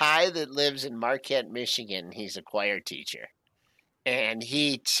this guy that lives in Marquette, Michigan. He's a choir teacher, and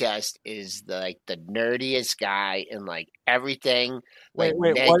he just is the nerdiest guy in like everything. Wait,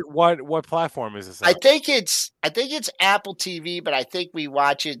 what platform is this on? I think it's Apple TV, but I think we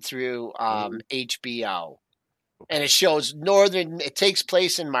watch it through HBO. And it shows it takes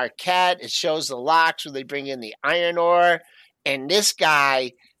place in Marquette. It shows the locks where they bring in the iron ore. And this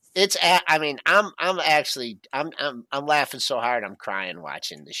guy, I'm laughing so hard I'm crying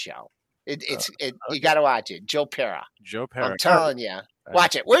watching the show. You got to watch it. Joe Pera. I'm telling you.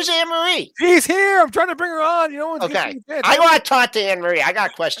 Watch it. Where's Anne-Marie? She's here. I'm trying to bring her on. Okay. I want to talk to Anne-Marie. I got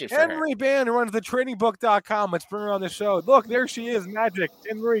a question for her. Anne-Marie Band, who runs the tradingbook.com. Let's bring her on the show. Look, there she is. Magic.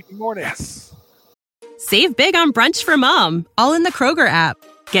 Anne-Marie, good morning. Yes. Save big on brunch for mom, all in the Kroger app.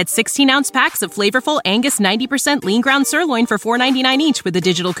 Get 16-ounce packs of flavorful Angus 90% lean ground sirloin for $4.99 each with a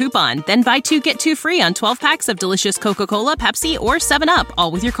digital coupon. Then buy 2, get 2 free on 12 packs of delicious Coca-Cola, Pepsi, or 7-Up, all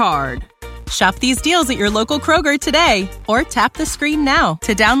with your card. Shop these deals at your local Kroger today, or tap the screen now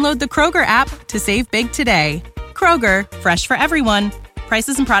to download the Kroger app to save big today. Kroger, fresh for everyone.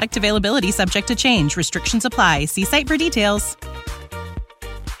 Prices and product availability subject to change. Restrictions apply. See site for details.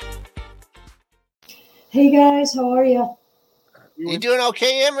 Hey guys, how are you? You doing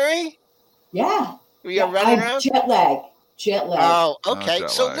okay, Anne-Marie? Yeah. Were you running around? Jet lag. Oh, okay. Jet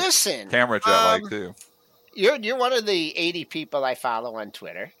so lag. Listen. Camera jet lag too. You're one of the 80 people I follow on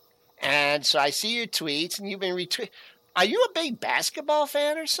Twitter. And so I see your tweets and you've been retweeting. Are you a big basketball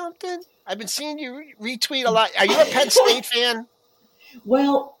fan or something? I've been seeing you retweet a lot. Are you a Penn State fan?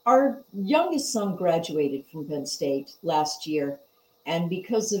 Well, our youngest son graduated from Penn State last year. And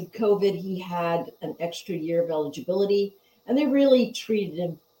because of COVID, he had an extra year of eligibility. And they really treated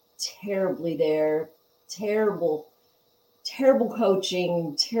him terribly there. Terrible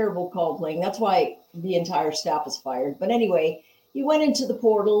coaching, terrible call playing. That's why the entire staff was fired. But anyway, he went into the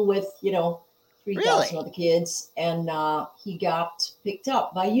portal with, 3,000 other kids. And he got picked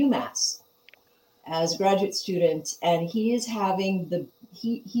up by UMass as a graduate student. And he is having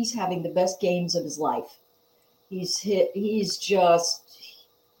he's having the best games of his life. He's just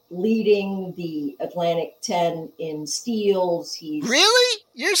leading the Atlantic 10 in steals. Really?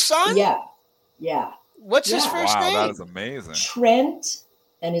 Your son? Yeah. What's his first name? Wow, that is amazing. Trent,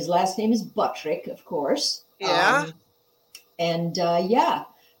 and his last name is Buttrick, of course. Yeah.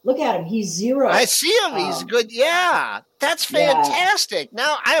 Look at him. He's 0. I see him. He's good. Yeah. That's fantastic. Yeah.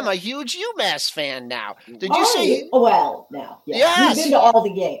 Now, I am a huge UMass fan now. Did you say? Well, now. Yeah. Yes. We've been to all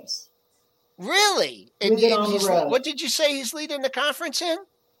the games. Really? We've been on the road. What did you say he's leading the conference in?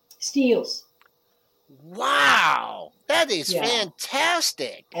 Steals. Wow. That is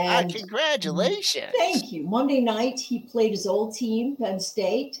fantastic. And congratulations. Thank you. Monday night, he played his old team, Penn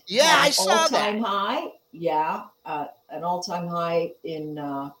State. Yeah, I saw that. All-time high. Yeah. An all-time high in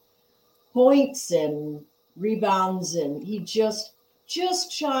points and rebounds. And he just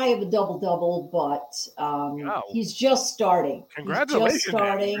shy of a double-double, but he's just starting. Congratulations. He's just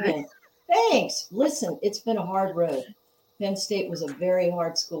starting. And thanks. Listen, it's been a hard road. Penn State was a very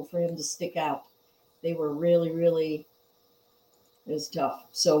hard school for him to stick out. They were really, really, it was tough.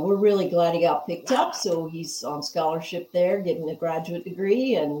 So we're really glad he got picked up. So he's on scholarship there, getting a graduate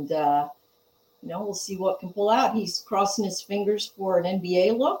degree. And, we'll see what can pull out. He's crossing his fingers for an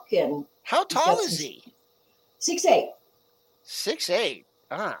NBA look. And how tall is he? 6'8". 6'8".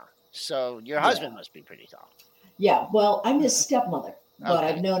 So your husband must be pretty tall. Yeah, well, I'm his stepmother, but Okay.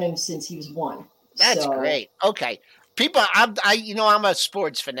 I've known him since he was 1. That's great. Okay. People, I'm a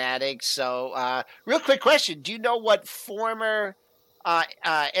sports fanatic. So, real quick question: do you know what former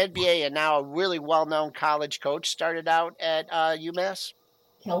NBA and now a really well-known college coach started out at UMass?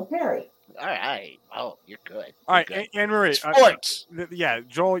 Calipari. All right. Oh, you're good. All right, You're good. Anne Marie. Sports. Yeah,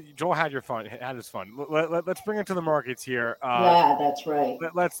 Joel had his fun. Let's bring it to the markets here. Yeah, that's right.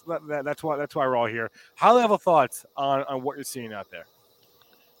 That's why we're all here. High level thoughts on what you're seeing out there.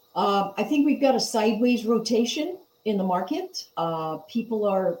 I think we've got a sideways rotation in the market. People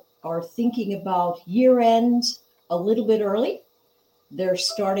are thinking about year end a little bit early. They're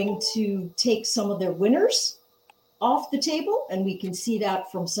starting to take some of their winners off the table, and we can see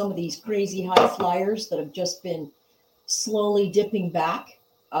that from some of these crazy high flyers that have just been slowly dipping back.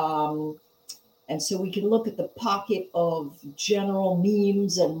 And so we can look at the pocket of general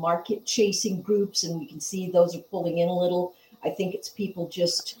memes and market chasing groups, and we can see those are pulling in a little. I think it's people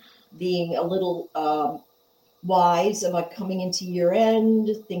just being a little wise about coming into year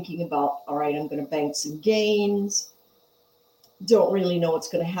end, thinking about, all right, I'm going to bank some gains. Don't really know what's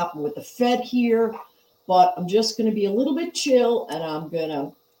going to happen with the Fed here, but I'm just going to be a little bit chill, and I'm going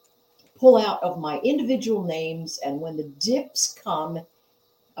to pull out of my individual names. And when the dips come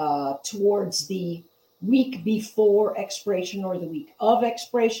towards the week before expiration or the week of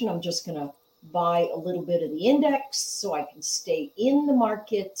expiration, I'm just going to buy a little bit of the index so I can stay in the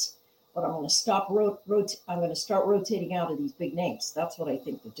market. But I'm going to stop. I'm going to start rotating out of these big names. That's what I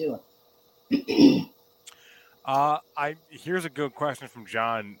think they're doing. Here's a good question from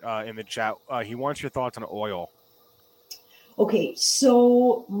John in the chat. He wants your thoughts on oil. Okay,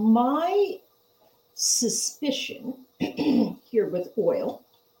 so my suspicion here with oil,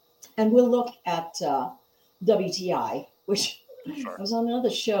 and we'll look at WTI, which I was on another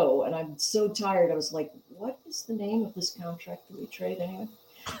show, and I'm so tired. I was like, what is the name of this contract that we trade anyway?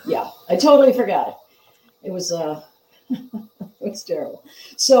 Yeah, I totally forgot it. It was it's terrible.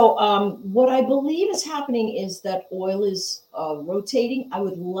 So what I believe is happening is that oil is rotating. I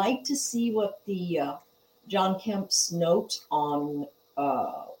would like to see what the John Kemp's note on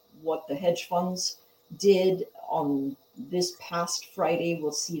what the hedge funds did on this past Friday.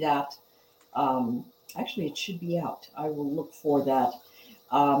 We'll see that. Actually, it should be out. I will look for that.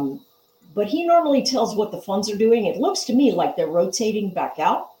 But he normally tells what the funds are doing. It looks to me like they're rotating back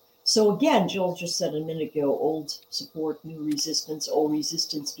out. So again, Joel just said a minute ago, old support, new resistance, old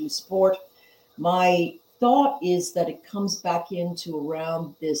resistance, new support. My thought is that it comes back into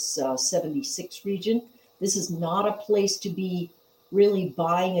around this 76 region. This is not a place to be really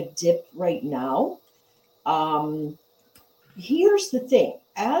buying a dip right now. Here's the thing.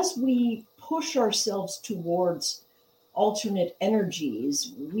 As we push ourselves towards alternate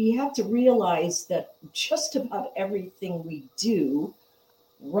energies, we have to realize that just about everything we do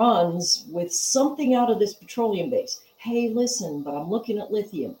runs with something out of this petroleum base. Hey, listen, but I'm looking at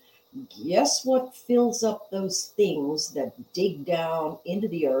lithium. Guess what fills up those things that dig down into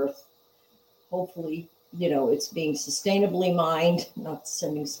the earth? Hopefully, it's being sustainably mined, not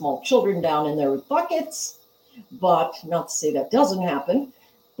sending small children down in there with buckets, but not to say that doesn't happen.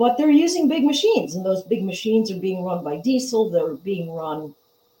 But they're using big machines, and those big machines are being run by diesel. They're being run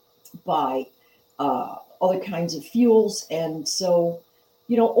by other kinds of fuels. And so,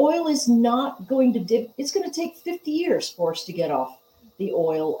 oil is not going to dip. It's going to take 50 years for us to get off the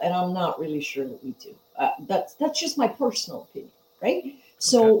oil, and I'm not really sure that we do. That's just my personal opinion, right? Okay.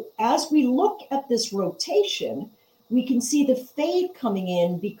 So as we look at this rotation, we can see the fade coming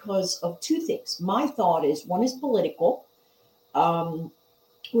in because of two things. My thought is one is political.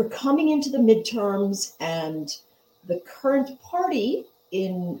 We're coming into the midterms, and the current party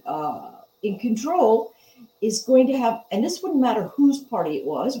in control is going to have, and this wouldn't matter whose party it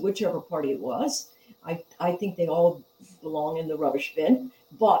was, whichever party it was. I think they all belong in the rubbish bin,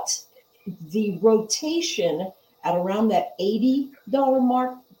 but the rotation at around that $80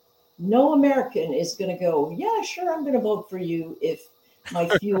 mark, no American is going to go, yeah, sure, I'm going to vote for you if my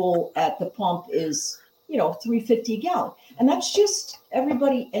fuel at the pump is, $3.50 a gallon. And that's just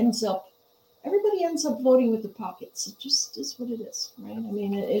everybody ends up voting with the pockets. It just is what it is, right? I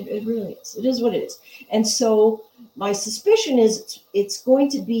mean, it really is. It is what it is. And so my suspicion is it's going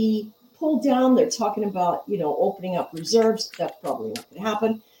to be pulled down. They're talking about, opening up reserves. That's probably not going to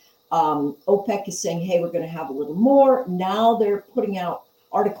happen. OPEC is saying, hey, we're going to have a little more. Now they're putting out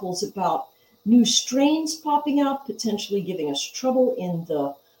articles about new strains popping up, potentially giving us trouble in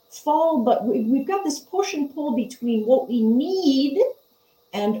the fall. But we've got this push and pull between what we need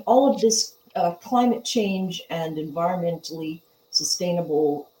and all of this climate change and environmentally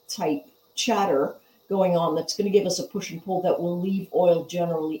sustainable type chatter going on that's going to give us a push and pull that will leave oil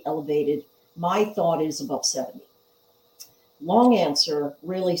generally elevated. My thought is above 70. Long answer,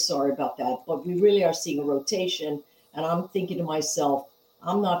 really sorry about that, but we really are seeing a rotation, and I'm thinking to myself,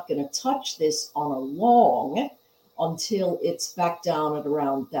 I'm not going to touch this on a long until it's back down at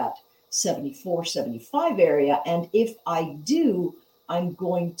around that 74, 75 area. And if I do, I'm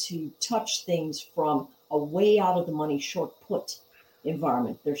going to touch things from a way out of the money short put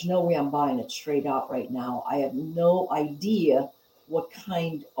environment. There's no way I'm buying it straight out right now. I have no idea what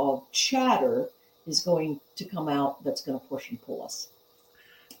kind of chatter is going to come out that's going to push and pull us.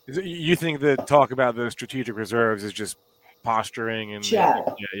 You think that talk about the strategic reserves is just posturing and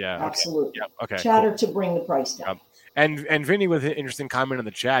chatter? Yeah, absolutely. Okay. Yeah, okay, chatter cool. To bring the price down. And Vinny with an interesting comment in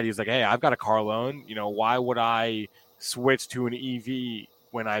the chat. He's like, "Hey, I've got a car loan. Why would I switch to an EV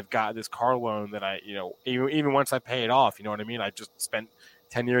when I've got this car loan that I, even once I pay it off, you know what I mean? I just spent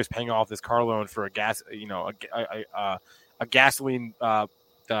 10 years paying off this car loan for a gasoline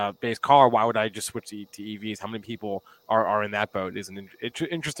based car. Why would I just switch to EVs? How many people are in that boat? Is an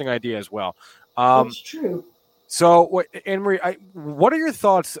interesting idea as well. That's true. So, Anne-Marie, what are your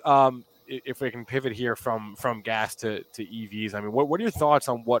thoughts? If we can pivot here from gas to EVs, I mean, what are your thoughts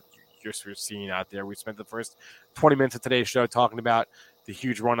on what you're seeing out there? We spent the first 20 minutes of today's show talking about the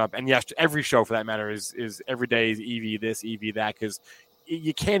huge run up, and yes, every show for that matter is every day is EV this, EV that, because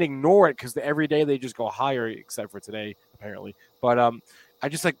you can't ignore it because every day they just go higher, except for today apparently. But I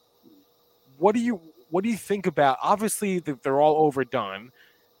just like, what do you think about? Obviously, they're all overdone,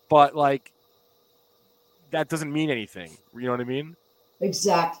 but like that doesn't mean anything. You know what I mean?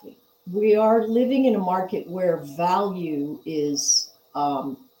 Exactly. We are living in a market where value is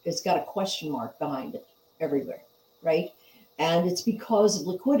it's got a question mark behind it everywhere, right? And it's because of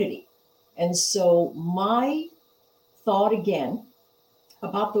liquidity. And so my thought again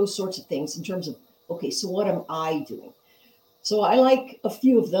about those sorts of things in terms of, okay, so what am I doing? So I like a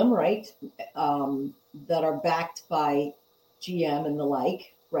few of them, right, that are backed by GM and the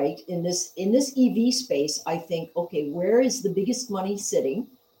like, right? In this EV space, I think, okay, where is the biggest money sitting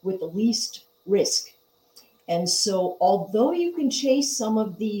with the least risk? And so although you can chase some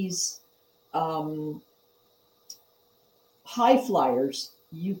of these high flyers,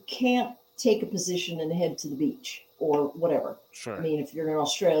 you can't take a position and head to the beach or whatever. Sure. I mean, if you're in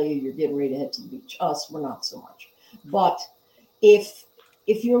Australia, you're getting ready to head to the beach. Us, we're not so much. But if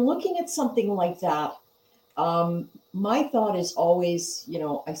you're looking at something like that, my thought is always,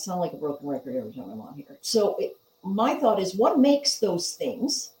 I sound like a broken record every time I'm on here. So my thought is, what makes those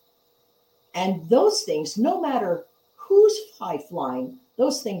things? And those things, no matter who's high flying,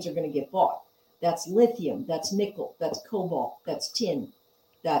 those things are going to get bought. That's lithium, that's nickel, that's cobalt, that's tin,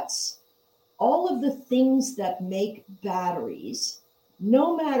 that's all of the things that make batteries.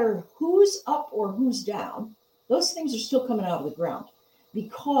 No matter who's up or who's down, those things are still coming out of the ground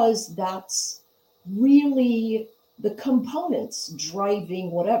because that's really the components driving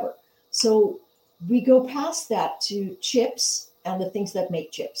whatever. So we go past that to chips and the things that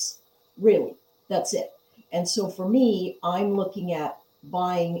make chips. Really, that's it. And so for me, I'm looking at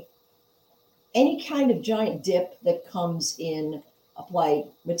buying any kind of giant dip that comes in applied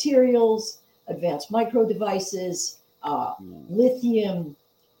materials, advanced micro devices, lithium,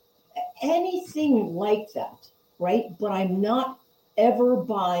 anything like that, right? But I'm not ever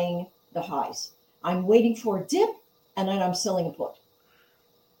buying the highs. I'm waiting for a dip and then I'm selling a put.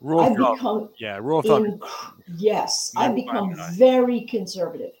 I've become very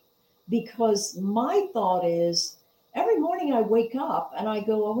conservative because my thought is every morning I wake up and I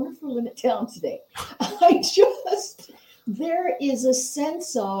go, I wonder if we'll limit down today. There is a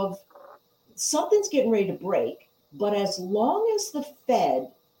sense of something's getting ready to break, but as long as the Fed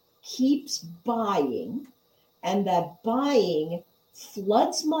keeps buying and that buying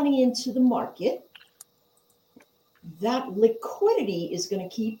floods money into the market, that liquidity is going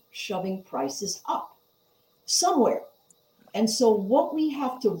to keep shoving prices up somewhere. And so what we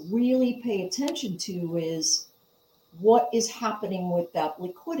have to really pay attention to is what is happening with that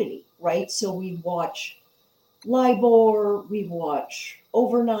liquidity, right? So we watch LIBOR, we watch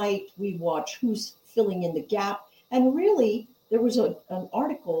overnight, we watch who's filling in the gap. And really, there was an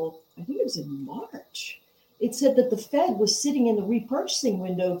article, I think it was in March. It said that the Fed was sitting in the repurchasing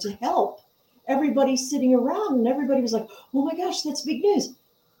window to help everybody sitting around. And everybody was like, oh my gosh, that's big news.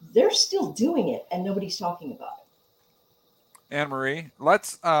 They're still doing it and nobody's talking about it. Anne-Marie,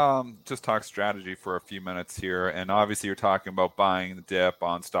 let's just talk strategy for a few minutes here. And obviously you're talking about buying the dip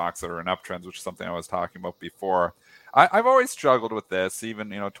on stocks that are in uptrends, which is something I was talking about before. I've always struggled with this,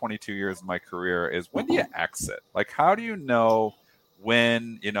 even 22 years of my career, is when do you exit? Like, how do you know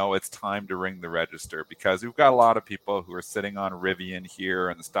when, it's time to ring the register, because we've got a lot of people who are sitting on Rivian here,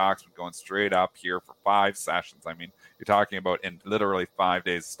 and the stock's been going straight up here for 5 sessions. I mean, you're talking about in literally 5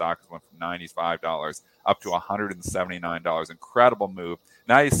 days, the stock has went from $95 up to $179. Incredible move.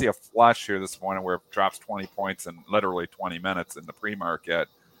 Now you see a flush here this morning where it drops 20 points in literally 20 minutes in the pre-market.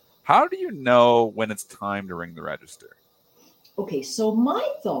 How do you know when it's time to ring the register? Okay, so my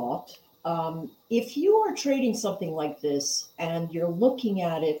thought, if you are trading something like this and you're looking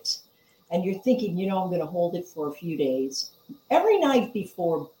at it and you're thinking, I'm going to hold it for a few days, every night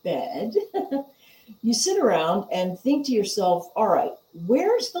before bed, you sit around and think to yourself, all right,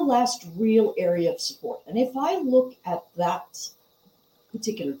 where's the last real area of support? And if I look at that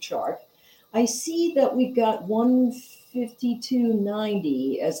particular chart, I see that we've got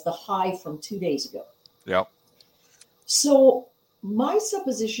 152.90 as the high from 2 days ago. Yep. So my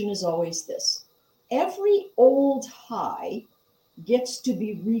supposition is always this: every old high gets to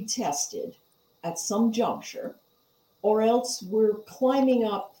be retested at some juncture, or else we're climbing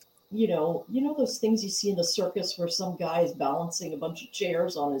up, those things you see in the circus where some guy is balancing a bunch of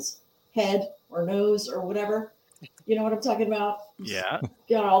chairs on his head or nose or whatever. You know what I'm talking about? Yeah.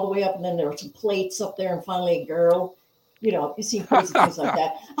 Got all the way up, and then there were some plates up there, and finally a girl. You see crazy things like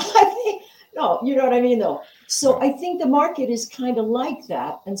that. You know what I mean, though. So I think the market is kind of like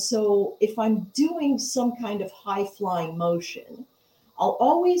that. And so if I'm doing some kind of high flying motion, I'll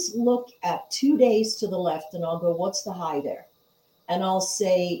always look at 2 days to the left, and I'll go, what's the high there? And I'll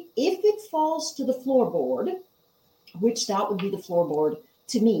say, if it falls to the floorboard, which that would be the floorboard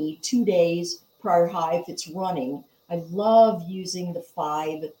to me, 2 days prior high, if it's running. I love using the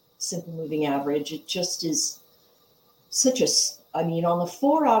 5 simple moving average. It just is such on the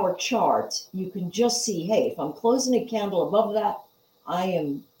 4-hour chart, you can just see, hey, if I'm closing a candle above that, I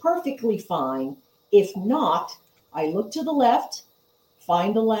am perfectly fine. If not, I look to the left,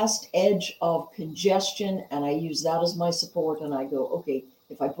 find the last edge of congestion, and I use that as my support, and I go, okay,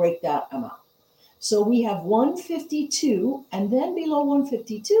 if I break that, I'm out. So we have 152, and then below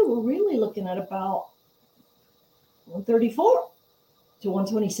 152, we're really looking at about 134 to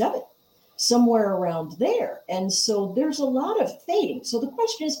 127, somewhere around there. And so there's a lot of fading. So the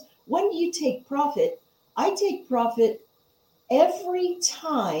question is, when do you take profit? I take profit every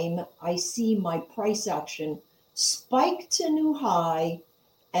time I see my price action spike to new high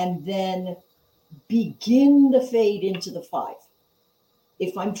and then begin the fade into the 5,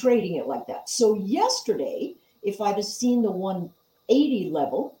 if I'm trading it like that. So yesterday, if I'd have seen the 180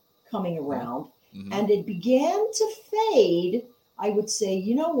 level coming around and it began to fade, I would say,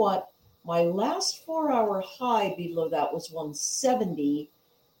 you know what? My last 4-hour high below that was 170.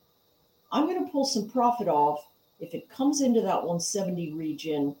 I'm going to pull some profit off. If it comes into that 170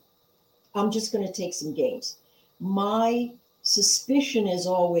 region, I'm just going to take some gains. My suspicion is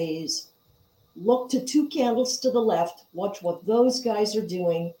always look to 2 candles to the left, watch what those guys are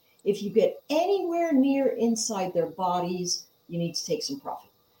doing. If you get anywhere near inside their bodies, you need to take some profit.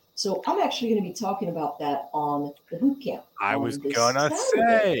 So I'm actually going to be talking about that on the boot camp. I was gonna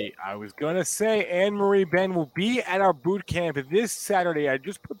say Anne-Marie Ben will be at our boot camp this Saturday. I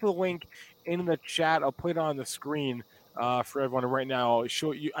just put the link in the chat. I'll put it on the screen for everyone right now. I'll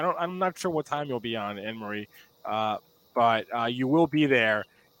show you. I'm not sure what time you'll be on, Anne-Marie, but you will be there,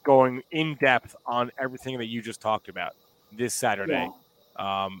 going in depth on everything that you just talked about this Saturday.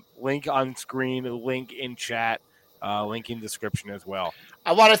 Yeah. Link on screen, link in chat, link in description as well.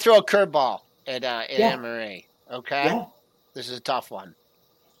 I want to throw a curveball at Anne-Marie. Okay? Yeah. This is a tough one.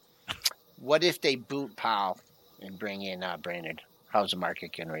 What if they boot Powell and bring in Brainerd? How's the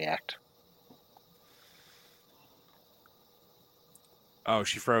market going to react? Oh,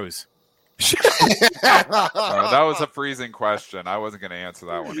 she froze. That was a freezing question. I wasn't going to answer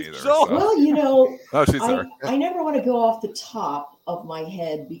that one either. Well, oh, she's there. I never want to go off the top of my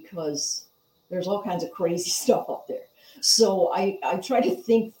head because there's all kinds of crazy stuff up there. So I try to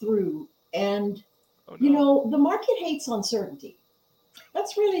think through, and the market hates uncertainty.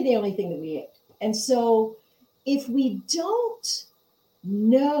 That's really the only thing that we hate. And so if we don't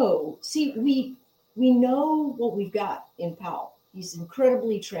know, we know what we've got in Powell. He's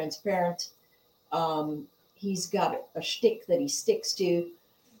incredibly transparent. He's got a shtick that he sticks to.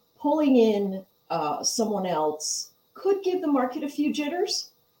 Pulling in someone else could give the market a few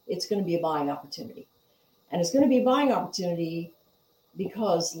jitters. It's going to be a buying opportunity. And it's going to be a buying opportunity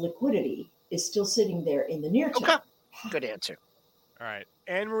because liquidity is still sitting there in the near term. Okay. Good answer. All right.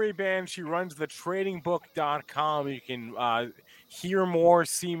 Anne-Marie Band, she runs the tradingbook.com. You can hear more,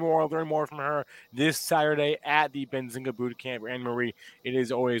 see more, learn more from her this Saturday at the Benzinga Boot Camp. Anne-Marie, it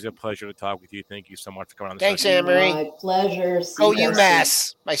is always a pleasure to talk with you. Thank you so much for coming on the Thanks, show. Anne-Marie. My pleasure. See Go you guys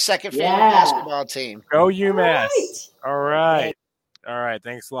UMass, my second favorite Yeah. basketball team. Go UMass. All All right. All right.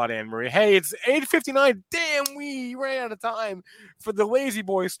 Thanks a lot, Anne-Marie. Hey, it's 8:59. Damn, we ran out of time for the Lazy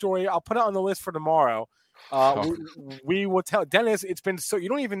Boy story. I'll put it on the list for tomorrow. We will tell Dennis. It's been so you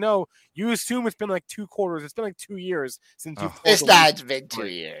don't even know. You assume it's been like 2 quarters. It's been like 2 years since you've told It's the not Lazy been 2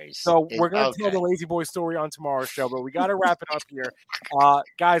 story. years. So we're gonna tell the Lazy Boy story on tomorrow's show, but we got to wrap it up here,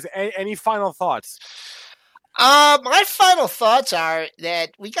 guys. Any final thoughts? My final thoughts are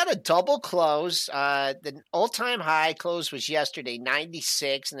that we got a double close. The all-time high close was yesterday,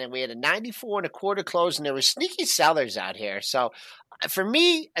 96, and then we had a 94.25 close, and there were sneaky sellers out here. So for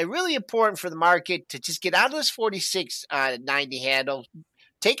me, it's really important for the market to just get out of this 46.90 handle,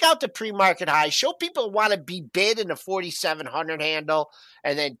 take out the pre-market high, show people want to be bid in the 4,700 handle,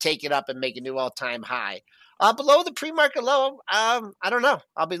 and then take it up and make a new all-time high. Below the pre-market low, I don't know.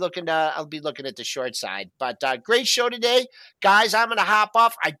 I'll be looking at the short side. But great show today, guys. I'm gonna hop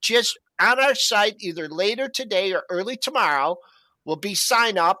off. On our site either later today or early tomorrow will be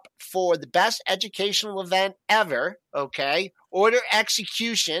sign up for the best educational event ever. Okay, order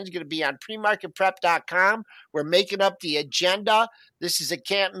execution is going to be on premarketprep.com. We're making up the agenda. This is a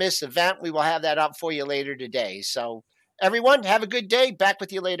can't miss event. We will have that up for you later today. So everyone, have a good day. Back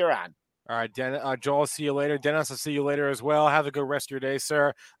with you later on. All right, Joel, I'll see you later. Dennis, I'll see you later as well. Have a good rest of your day,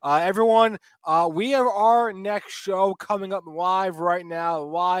 sir. Everyone, we have our next show coming up live right now,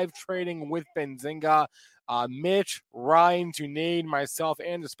 live trading with Benzinga. Mitch, Ryan, Junaid, myself,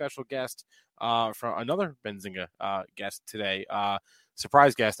 and a special guest from another Benzinga guest today,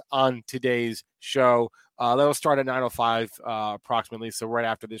 surprise guest on today's show. That'll start at 9:05 approximately, so right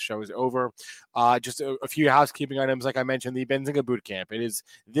after this show is over. Just a few housekeeping items. Like I mentioned, the Benzinga Boot Camp. It is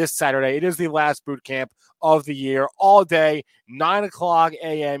this Saturday. It is the last boot camp of the year, all day, 9 o'clock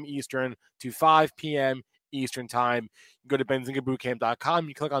a.m. Eastern to 5 p.m. Eastern time. You go to benzingabootcamp.com.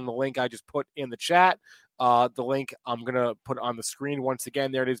 You click on the link I just put in the chat. The link I'm going to put on the screen once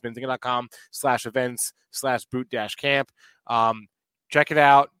again. There it is, benzinga.com/events/boot-camp. Check it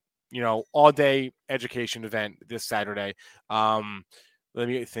out. All day education event this Saturday. Let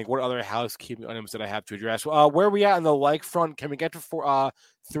me think. What other housekeeping items that I have to address? Where are we at on the like front? Can we get to 300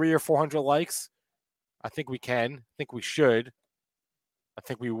 or 400 likes? I think we can. I think we should. I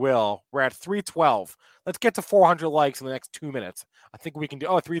think we will. We're at 312. Let's get to 400 likes in the next 2 minutes. I think we can do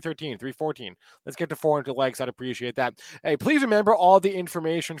 313, 314. Let's get to 400 likes. I'd appreciate that. Hey, please remember all the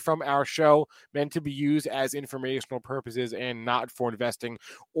information from our show meant to be used as informational purposes and not for investing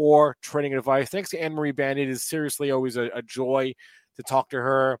or trading advice. Thanks to Anne-Marie Band. It is seriously always a joy to talk to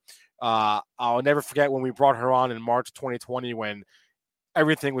her. I'll never forget when we brought her on in March 2020 when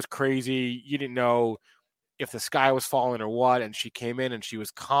everything was crazy. You didn't know if the sky was falling or what, and she came in and she was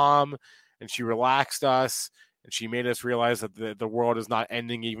calm and she relaxed us and she made us realize that the world is not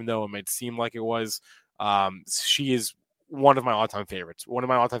ending, even though it might seem like it was. She is one of my all-time favorites, one of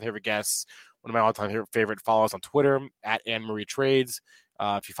my all-time favorite guests, one of my all-time favorite follows on Twitter at Anne-Marie Trades.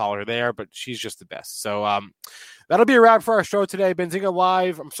 If you follow her there, but she's just the best. So that'll be a wrap for our show today. Benzinga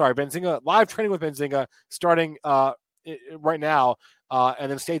live training with Benzinga starting right now.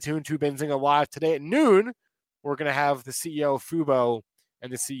 And then stay tuned to Benzinga Live today at noon. We're going to have the CEO of Fubo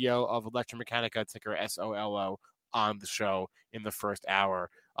and the CEO of Electromechanica, ticker SOLO, on the show in the first hour.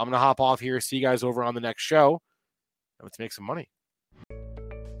 I'm going to hop off here. See you guys over on the next show. Let's make some money.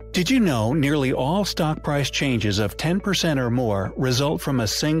 Did you know nearly all stock price changes of 10% or more result from a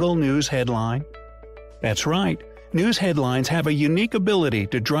single news headline? That's right. News headlines have a unique ability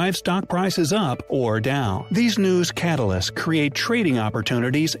to drive stock prices up or down. These news catalysts create trading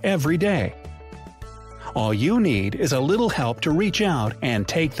opportunities every day. All you need is a little help to reach out and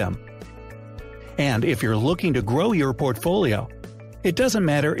take them. And if you're looking to grow your portfolio, it doesn't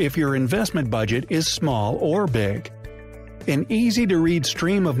matter if your investment budget is small or big. An easy-to-read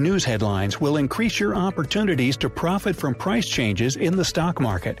stream of news headlines will increase your opportunities to profit from price changes in the stock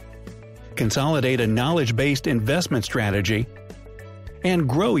market, consolidate a knowledge-based investment strategy, and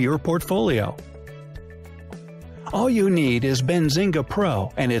grow your portfolio. All you need is Benzinga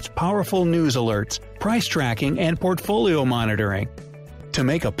Pro and its powerful news alerts, price tracking, and portfolio monitoring to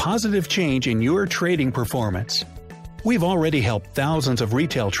make a positive change in your trading performance. We've already helped thousands of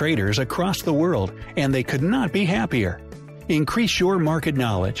retail traders across the world, and they could not be happier. Increase your market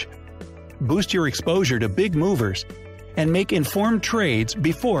knowledge, boost your exposure to big movers, and make informed trades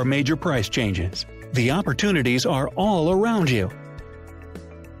before major price changes. The opportunities are all around you.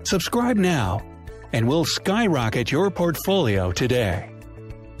 Subscribe now, and we'll skyrocket your portfolio today.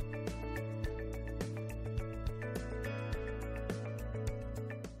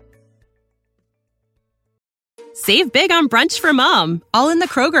 Save big on brunch for mom, all in the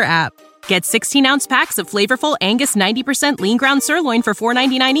Kroger app. Get 16-ounce packs of flavorful Angus 90% lean ground sirloin for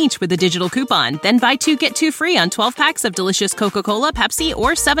 $4.99 each with a digital coupon. Then buy 2, get 2 free on 12 packs of delicious Coca-Cola, Pepsi,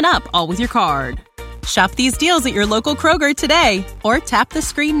 or 7-Up, all with your card. Shop these deals at your local Kroger today, or tap the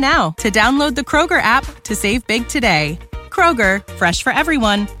screen now to download the Kroger app to save big today. Kroger, fresh for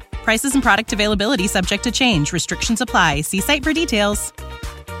everyone. Prices and product availability subject to change. Restrictions apply. See site for details.